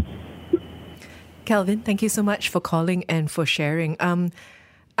forward to. Kelvin, thank you so much for calling and for sharing. I'm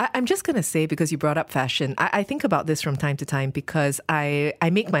just going to say, because you brought up fashion, I think about this from time to time because I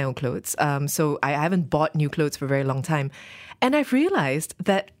make my own clothes. So I haven't bought new clothes for a very long time. And I've realized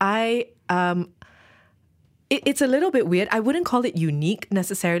that it's a little bit weird. I wouldn't call it unique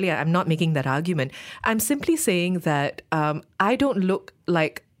necessarily. I'm not making that argument. I'm simply saying that I don't look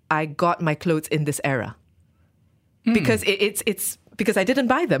like I got my clothes in this era. Because it's because I didn't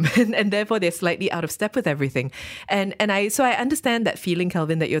buy them and therefore they're slightly out of step with everything. And I understand that feeling,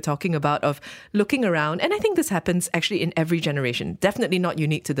 Kelvin, that you're talking about of looking around. And I think this happens actually in every generation. Definitely not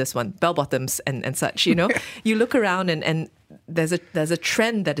unique to this one. Bell bottoms and such, You look around and there's a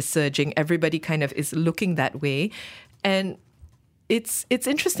trend that is surging. Everybody kind of is looking that way. And it's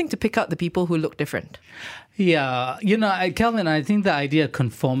interesting to pick out the people who look different. Yeah, Kelvin, I think the idea of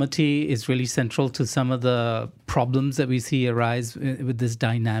conformity is really central to some of the problems that we see arise with this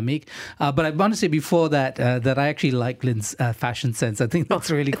dynamic. But I want to say before that that I actually like Lynn's fashion sense. I think that's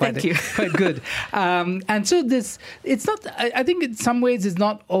really quite good. And so it's not. I think in some ways it's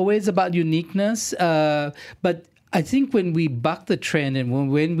not always about uniqueness, but I think when we buck the trend and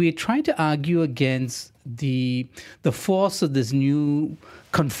when we try to argue against the force of this new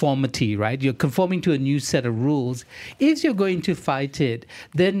conformity, right? You're conforming to a new set of rules. If you're going to fight it,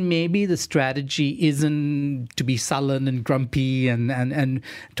 then maybe the strategy isn't to be sullen and grumpy and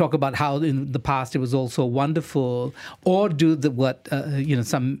talk about how in the past it was also wonderful, or do what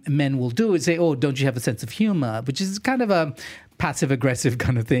some men will do is say, oh, don't you have a sense of humor, which is kind of a passive-aggressive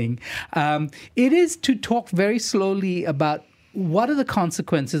kind of thing. It is to talk very slowly about what are the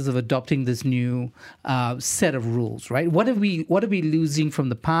consequences of adopting this new set of rules, right? What are we losing from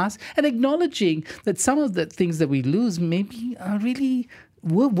the past? And acknowledging that some of the things that we lose maybe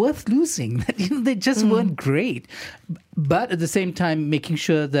were worth losing, that they just weren't great. But at the same time, making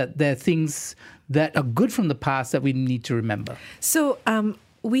sure that there are things that are good from the past that we need to remember. So,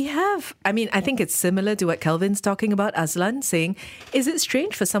 I think it's similar to what Kelvin's talking about, Aslan, saying, is it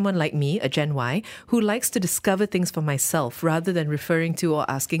strange for someone like me, a Gen Y, who likes to discover things for myself rather than referring to or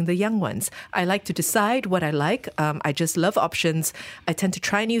asking the young ones? I like to decide what I like. I just love options. I tend to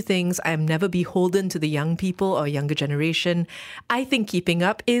try new things. I am never beholden to the young people or younger generation. I think keeping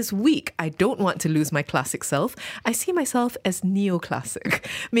up is weak. I don't want to lose my classic self. I see myself as neoclassic.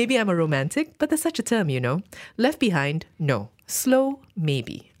 Maybe I'm a romantic, but there's such a term, Left behind, no. Slow,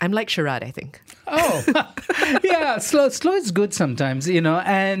 maybe. I'm like Sharad, I think. Oh, yeah. Slow is good sometimes,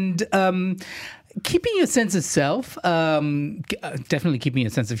 and keeping your sense of self, definitely keeping your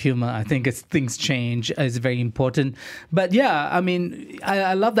sense of humor, I think as things change is very important. But yeah,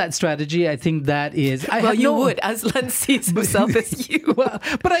 I love that strategy. I think that is... would. Aslan sees himself as you.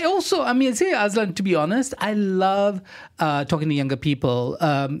 But I also, Aslan, to be honest, I love talking to younger people,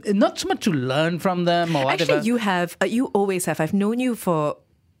 not so much to learn from them or whatever. Actually, you always have. I've known you for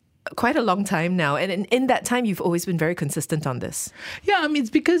quite a long time now, and in that time you've always been very consistent on this. Yeah, it's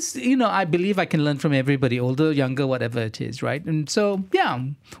because I believe I can learn from everybody, older, younger, whatever it is, right? And so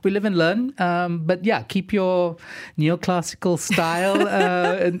we live and learn, but keep your neoclassical style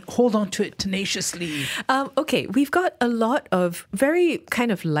and hold on to it tenaciously. Okay, we've got a lot of very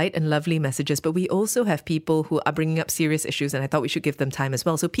kind of light and lovely messages, but we also have people who are bringing up serious issues, and I thought we should give them time as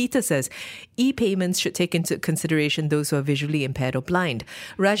well. So Peter says e-payments should take into consideration those who are visually impaired or blind.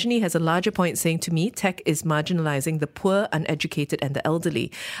 Rajni has a larger point, saying, to me, tech is marginalizing the poor, uneducated and the elderly.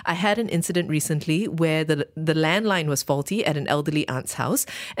 I had an incident recently where the landline was faulty at an elderly aunt's house,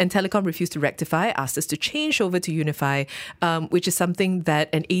 and Telecom refused to rectify, asked us to change over to Unify, which is something that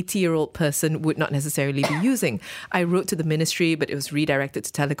an 80-year-old person would not necessarily be using. I wrote to the ministry, but it was redirected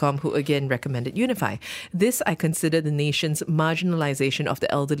to Telecom, who again recommended Unify. This I consider the nation's marginalization of the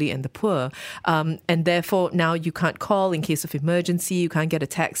elderly and the poor, and therefore now you can't call in case of emergency, you can't get a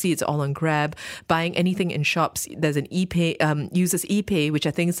taxi, it's all on Grab. Buying anything in shops, there's an e-pay, uses e-pay, which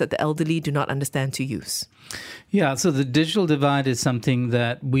I think is that the elderly do not understand to use. Yeah, so the digital divide is something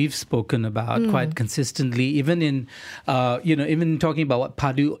that we've spoken about quite consistently, even in, even talking about what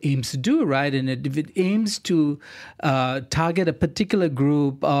Padu aims to do, right? And if it aims to target a particular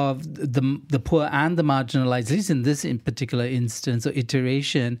group of the poor and the marginalized, at least in this in particular instance or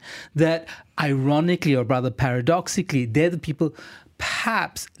iteration, that ironically or rather paradoxically, they're the people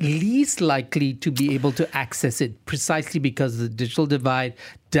perhaps least likely to be able to access it, precisely because the digital divide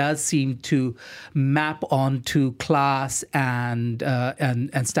does seem to map onto class and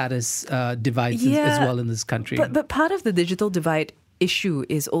status divides as well in this country. But part of the digital divide issue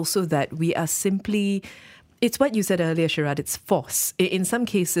is also that we are simply... It's what you said earlier, Sharad, it's force. In some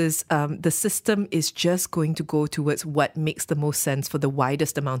cases, the system is just going to go towards what makes the most sense for the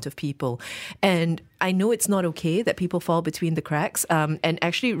widest amount of people. And I know it's not okay that people fall between the cracks. And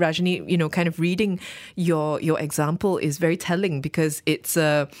actually, Rajni, kind of reading your example is very telling, because it's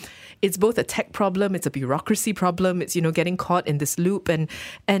both a tech problem, it's a bureaucracy problem, it's, getting caught in this loop.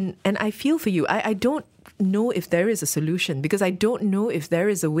 And I feel for you. I don't know if there is a solution, because I don't know if there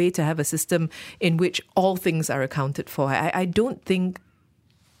is a way to have a system in which all things are accounted for. I don't think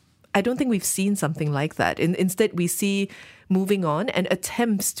we've seen something like that. Instead, we see moving on and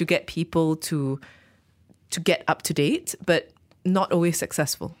attempts to get people to get up to date, but not always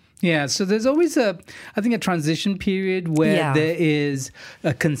successful. Yeah, so there's always a transition period where there is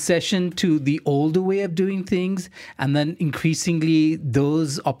a concession to the older way of doing things, and then increasingly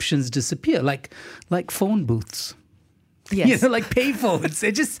those options disappear, like phone booths. Yes. like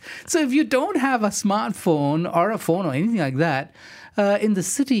payphones. So if you don't have a smartphone or a phone or anything like that, in the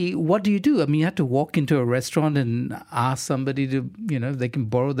city, what do you do? I mean, you have to walk into a restaurant and ask somebody to, if they can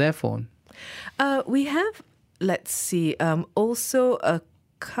borrow their phone. We have, let's see, also a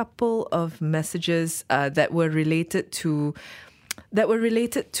couple of messages that were related to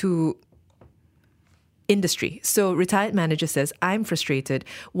industry. So retired manager says, I'm frustrated.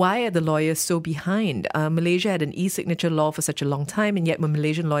 Why are the lawyers so behind? Malaysia had an e-signature law for such a long time, and yet when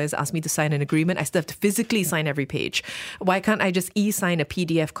Malaysian lawyers ask me to sign an agreement, I still have to physically sign every page. Why can't I just e-sign a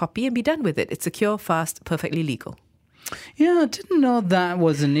PDF copy and be done with it? It's secure, fast, perfectly legal. Yeah, I didn't know that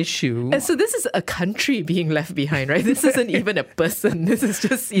was an issue. And so this is a country being left behind, right? This isn't even a person. This is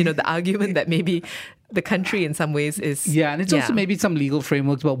just, the argument that maybe the country in some ways is... Yeah, and it's also maybe some legal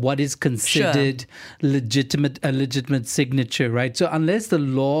frameworks about what is considered a legitimate signature, right? So unless the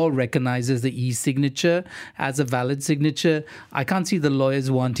law recognizes the e-signature as a valid signature, I can't see the lawyers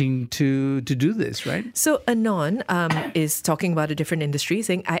wanting to do this, right? So Anon is talking about a different industry,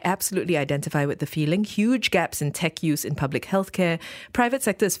 saying, I absolutely identify with the feeling. Huge gaps in tech use in public healthcare. Private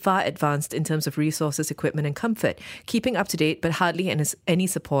sector is far advanced in terms of resources, equipment and comfort. Keeping up to date, but hardly any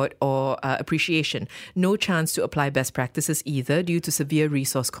support or appreciation. No chance to apply best practices either due to severe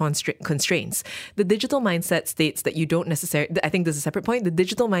resource constraints. The digital mindset states that you don't necessarily, I think there's a separate point, the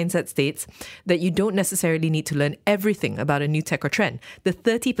digital mindset states that you don't necessarily need to learn everything about a new tech or trend. The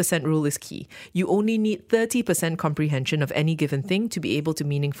 30% rule is key. You only need 30% comprehension of any given thing to be able to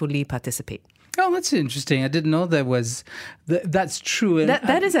meaningfully participate. Oh, that's interesting. I didn't know there was... That's true. And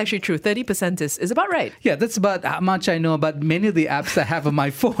that is actually true. 30% is about right. Yeah, that's about how much I know about many of the apps I have on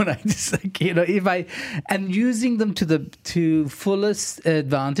my phone. I just and using them to fullest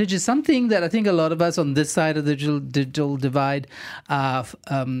advantage is something that I think a lot of us on this side of the digital divide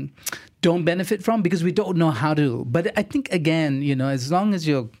don't benefit from because we don't know how to. But I think, again, as long as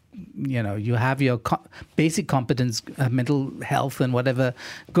you have your basic competence, mental health and whatever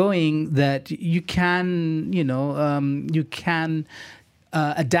going, that you can,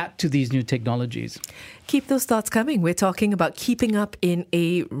 adapt to these new technologies. Keep those thoughts coming. We're talking about keeping up in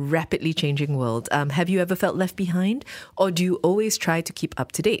a rapidly changing world. Have you ever felt left behind, or do you always try to keep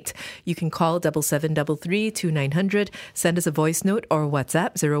up to date? You can call 7733 2900, send us a voice note or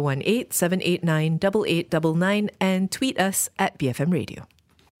WhatsApp 018-789-8899 and tweet us at BFM Radio.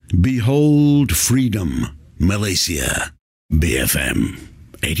 Behold freedom, Malaysia. BFM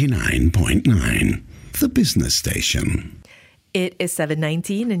 89.9, the business station. It is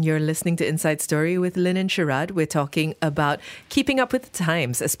 7:19 and you're listening to Inside Story with Lynn and Sharad. We're talking about keeping up with the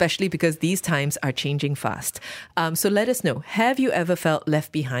times, especially because these times are changing fast. So let us know, have you ever felt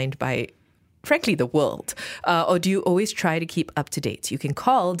left behind by, frankly, the world? Or do you always try to keep up to date? You can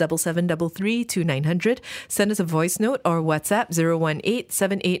call 7733 2900, send us a voice note or WhatsApp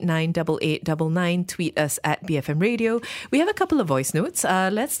 018-789-8899, tweet us at BFM Radio. We have a couple of voice notes.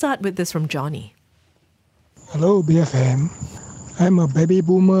 Let's start with this from Johnny. Hello, BFM. I'm a baby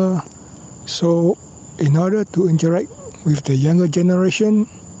boomer, so in order to interact with the younger generation,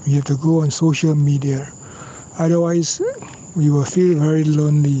 we have to go on social media. Otherwise, we will feel very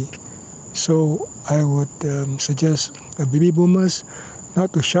lonely. So I would suggest the baby boomers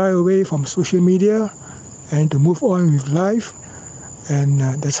not to shy away from social media and to move on with life. And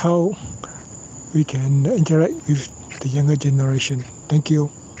that's how we can interact with the younger generation. Thank you.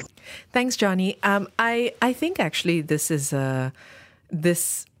 Thanks, Johnny. I think actually this is a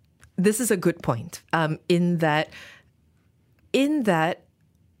good point. In that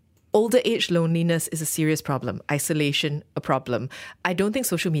older age loneliness is a serious problem. Isolation, a problem. I don't think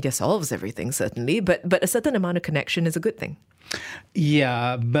social media solves everything, certainly, but a certain amount of connection is a good thing.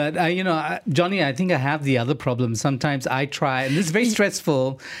 Yeah, but Johnny, I think I have the other problem. Sometimes I try, and this is very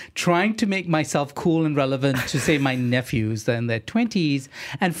stressful, trying to make myself cool and relevant to, say, my nephews in their 20s,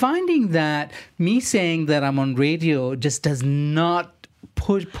 and finding that me saying that I'm on radio just does not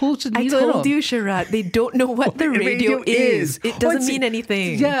pull to the I told you, Sharad, they don't know what the radio is. It doesn't mean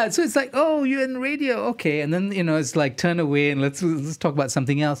anything. Yeah, so it's like, oh, you're in radio, okay, and then it's like turn away and let's talk about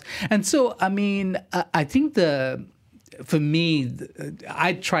something else. And so, I mean, I think for me,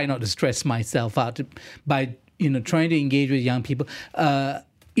 I try not to stress myself out by trying to engage with young people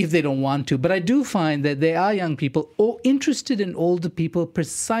if they don't want to. But I do find that there are young people interested in older people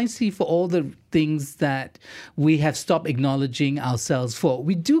precisely for all the things that we have stopped acknowledging ourselves for.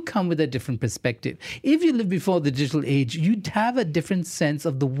 We do come with a different perspective. If you lived before the digital age, you'd have a different sense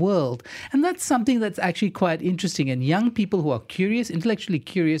of the world. And that's something that's actually quite interesting. And young people who are curious, intellectually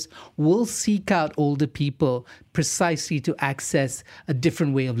curious, will seek out older people precisely to access a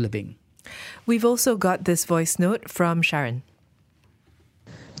different way of living. We've also got this voice note from Sharon.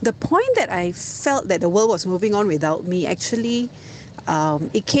 The point that I felt that the world was moving on without me, actually,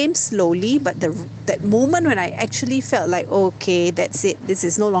 it came slowly, but that moment when I actually felt like, okay, that's it. This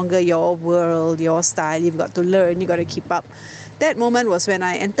is no longer your world, your style. You've got to learn. You've got to keep up. That moment was when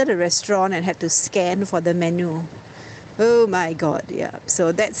I entered a restaurant and had to scan for the menu. Oh my God, yeah.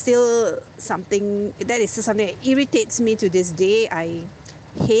 So that's still something that irritates me to this day. I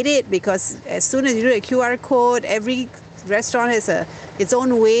hate it because as soon as you do a QR code, every restaurant has its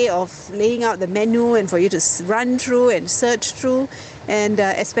own way of laying out the menu and for you to run through and search through. And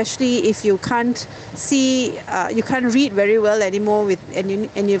especially if you can't see, you can't read very well anymore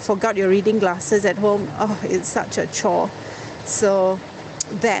and you forgot your reading glasses at home. Oh, it's such a chore. So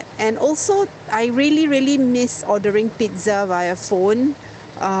that, and also I really, really miss ordering pizza via phone.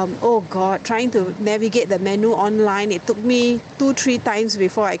 Oh God, trying to navigate the menu online, it took me 2-3 times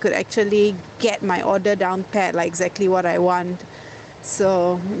before I could actually get my order down pat, like exactly what I want.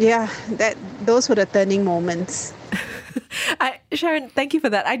 So yeah, those were the turning moments. Sharon, thank you for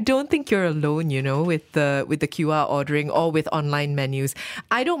that. I don't think you're alone, with the QR ordering or with online menus.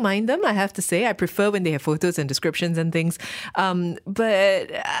 I don't mind them, I have to say. I prefer when they have photos and descriptions and things.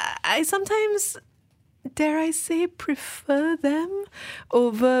 But I sometimes, dare I say, prefer them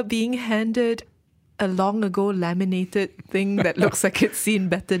over being handed a long ago laminated thing that looks like it's seen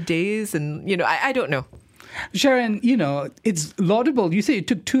better days. And, I don't know. Sharon, it's laudable. You say it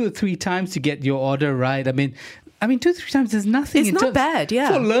took 2 or 3 times to get your order right. I mean, 2-3 times is nothing. It's not bad,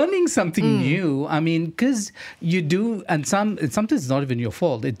 yeah. For learning something new, because you do, and sometimes it's not even your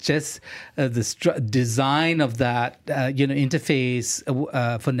fault. It's just the design of that, interface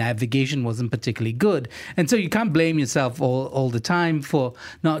for navigation wasn't particularly good. And so you can't blame yourself all the time for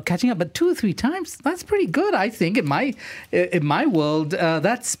not catching up. But 2 or 3 times, that's pretty good, I think. In my world,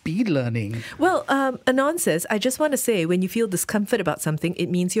 that's speed learning. Well, Anon says, I just want to say, when you feel discomfort about something,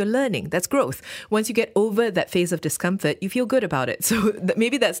 it means you're learning. That's growth. Once you get over that phase of discomfort, you feel good about it. So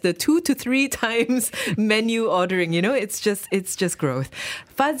maybe that's the 2 to 3 times menu ordering, it's just growth.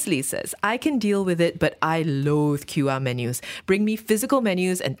 Fadzli says, I can deal with it, but I loathe QR menus. Bring me physical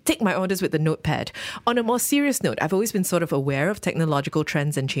menus and take my orders with the notepad. On a more serious note, I've always been sort of aware of technological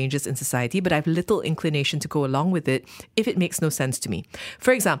trends and changes in society, but I've little inclination to go along with it if it makes no sense to me.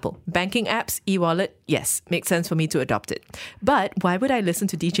 For example, banking apps, e-wallet, yes, makes sense for me to adopt it. But why would I listen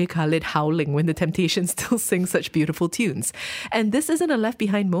to DJ Khalid howling when the Temptations still sing such beautiful tunes? And this isn't a left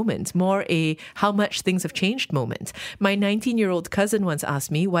behind moment, more a how much things have changed moment. My 19-year-old cousin once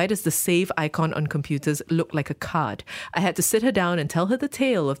asked me, why does the save icon on computers look like a card? I had to sit her down and tell her the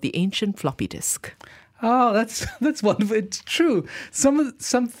tale of the ancient floppy disk. Oh, that's wonderful. It's true. Some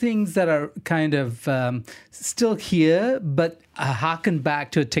things that are kind of still here, but harken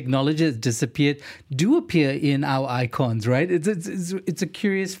back to a technology that's disappeared, do appear in our icons, right? It's a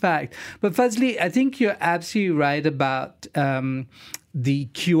curious fact. But Fazli, I think you're absolutely right about the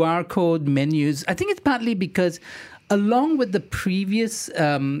QR code menus. I think it's partly because along with the previous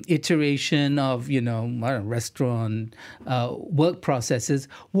iteration of, restaurant work processes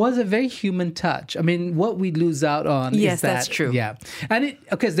was a very human touch. I mean, what we lose out on is that... that's true. Yeah. And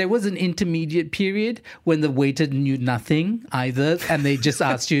there was an intermediate period when the waiter knew nothing either, and they just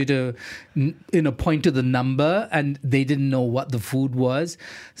asked you to, point to the number, and they didn't know what the food was.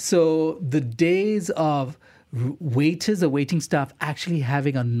 So the days of waiters or waiting staff actually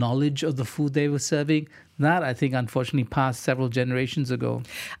having a knowledge of the food they were serving, that, I think, unfortunately passed several generations ago.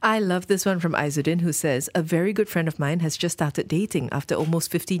 I love this one from Izzuddin, who says, a very good friend of mine has just started dating after almost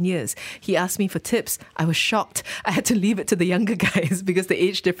 15 years. He asked me for tips. I was shocked. I had to leave it to the younger guys because the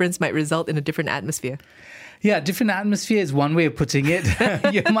age difference might result in a different atmosphere. Yeah, different atmosphere is one way of putting it.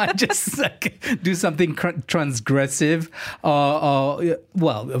 You might just do something transgressive or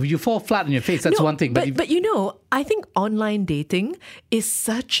you fall flat on your face. That's one thing. But I think online dating is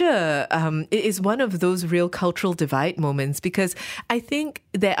is one of those real cultural divide moments, because I think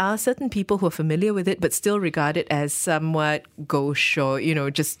there are certain people who are familiar with it but still regard it as somewhat gauche or,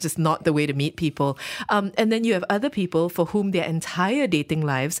 just not the way to meet people. And then you have other people for whom their entire dating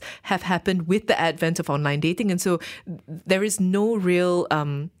lives have happened with the advent of online dating. And so there is no real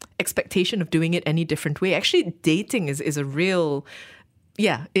expectation of doing it any different way. Actually, dating is a real...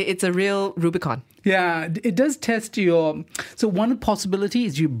 it's a real Rubicon. Yeah, it does test your... So one possibility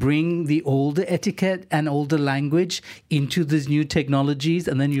is you bring the older etiquette and older language into these new technologies,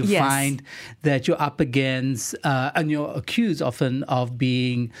 and then you find that you're up against, and you're accused often of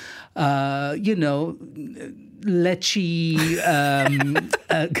being, lechy,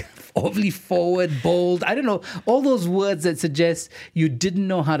 overly forward, bold. I don't know, all those words that suggest you didn't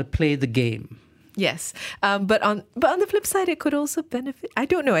know how to play the game. Yes, but on the flip side, it could also benefit. I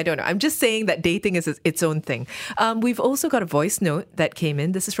don't know. I'm just saying that dating is its own thing. We've also got a voice note that came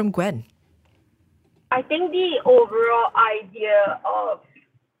in. This is from Gwen. I think the overall idea of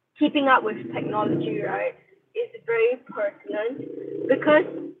keeping up with technology, right, is very pertinent, because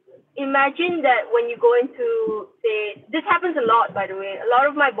imagine that when you go into, say, this happens a lot, by the way. A lot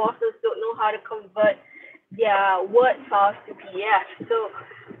of my bosses don't know how to convert their Word files to PDF. So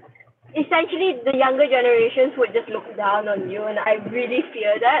essentially, the younger generations would just look down on you, and I really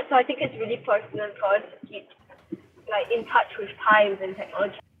fear that. So I think it's really personal for us to keep in touch with times and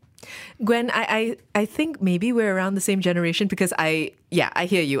technology. Gwen, I think maybe we're around the same generation, because I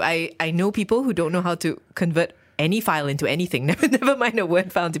hear you. I know people who don't know how to convert any file into anything, never mind a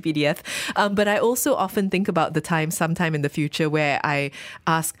Word file to PDF. But I also often think about the time sometime in the future where I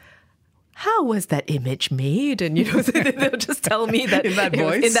ask, how was that image made? And, they'll just tell me that in that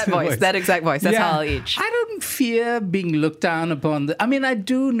voice, that exact voice. That's how I'll age. I don't fear being looked down upon. I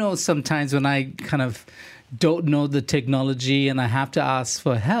do know sometimes when I kind of don't know the technology and I have to ask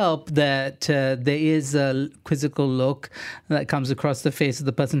for help, that there is a quizzical look that comes across the face of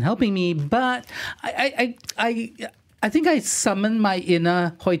the person helping me. But I think I summon my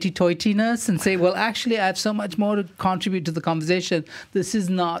inner hoity-toityness and say, well, actually, I have so much more to contribute to the conversation. This is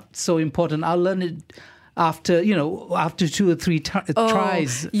not so important. I'll learn it after 2 or 3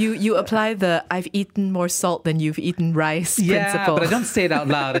 tries. You apply the I've eaten more salt than you've eaten rice principle. Yeah, but I don't say it out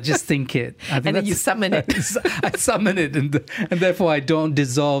loud. I just think it. And then you summon it. I summon it, and therefore I don't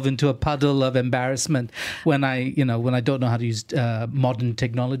dissolve into a puddle of embarrassment when I don't know how to use modern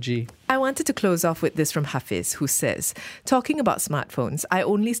technology. I wanted to close off with this from Hafiz, who says, talking about smartphones, I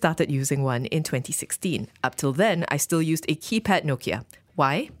only started using one in 2016. Up till then, I still used a keypad Nokia.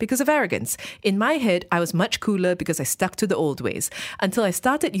 Why? Because of arrogance. In my head, I was much cooler because I stuck to the old ways, until I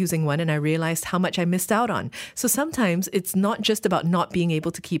started using one and I realized how much I missed out on. So sometimes it's not just about not being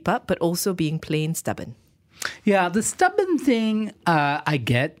able to keep up, but also being plain stubborn. Yeah, the stubborn thing I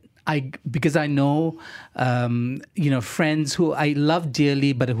get. Because I know, friends who I love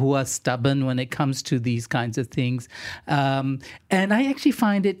dearly, but who are stubborn when it comes to these kinds of things. And I actually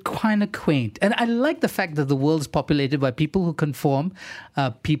find it kind of quaint. And I like the fact that the world is populated by people who conform,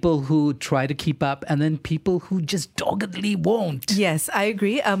 people who try to keep up, and then people who just doggedly won't. Yes, I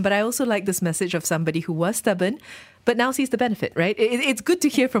agree. But I also like this message of somebody who was stubborn, but now sees the benefit, right? It's good to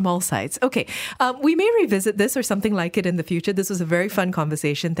hear from all sides. Okay, we may revisit this or something like it in the future. This was a very fun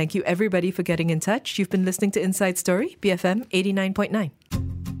conversation. Thank you, everybody, for getting in touch. You've been listening to Inside Story, BFM 89.9.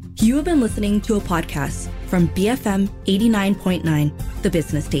 You have been listening to a podcast from BFM 89.9, the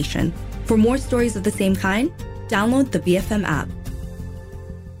business station. For more stories of the same kind, download the BFM app.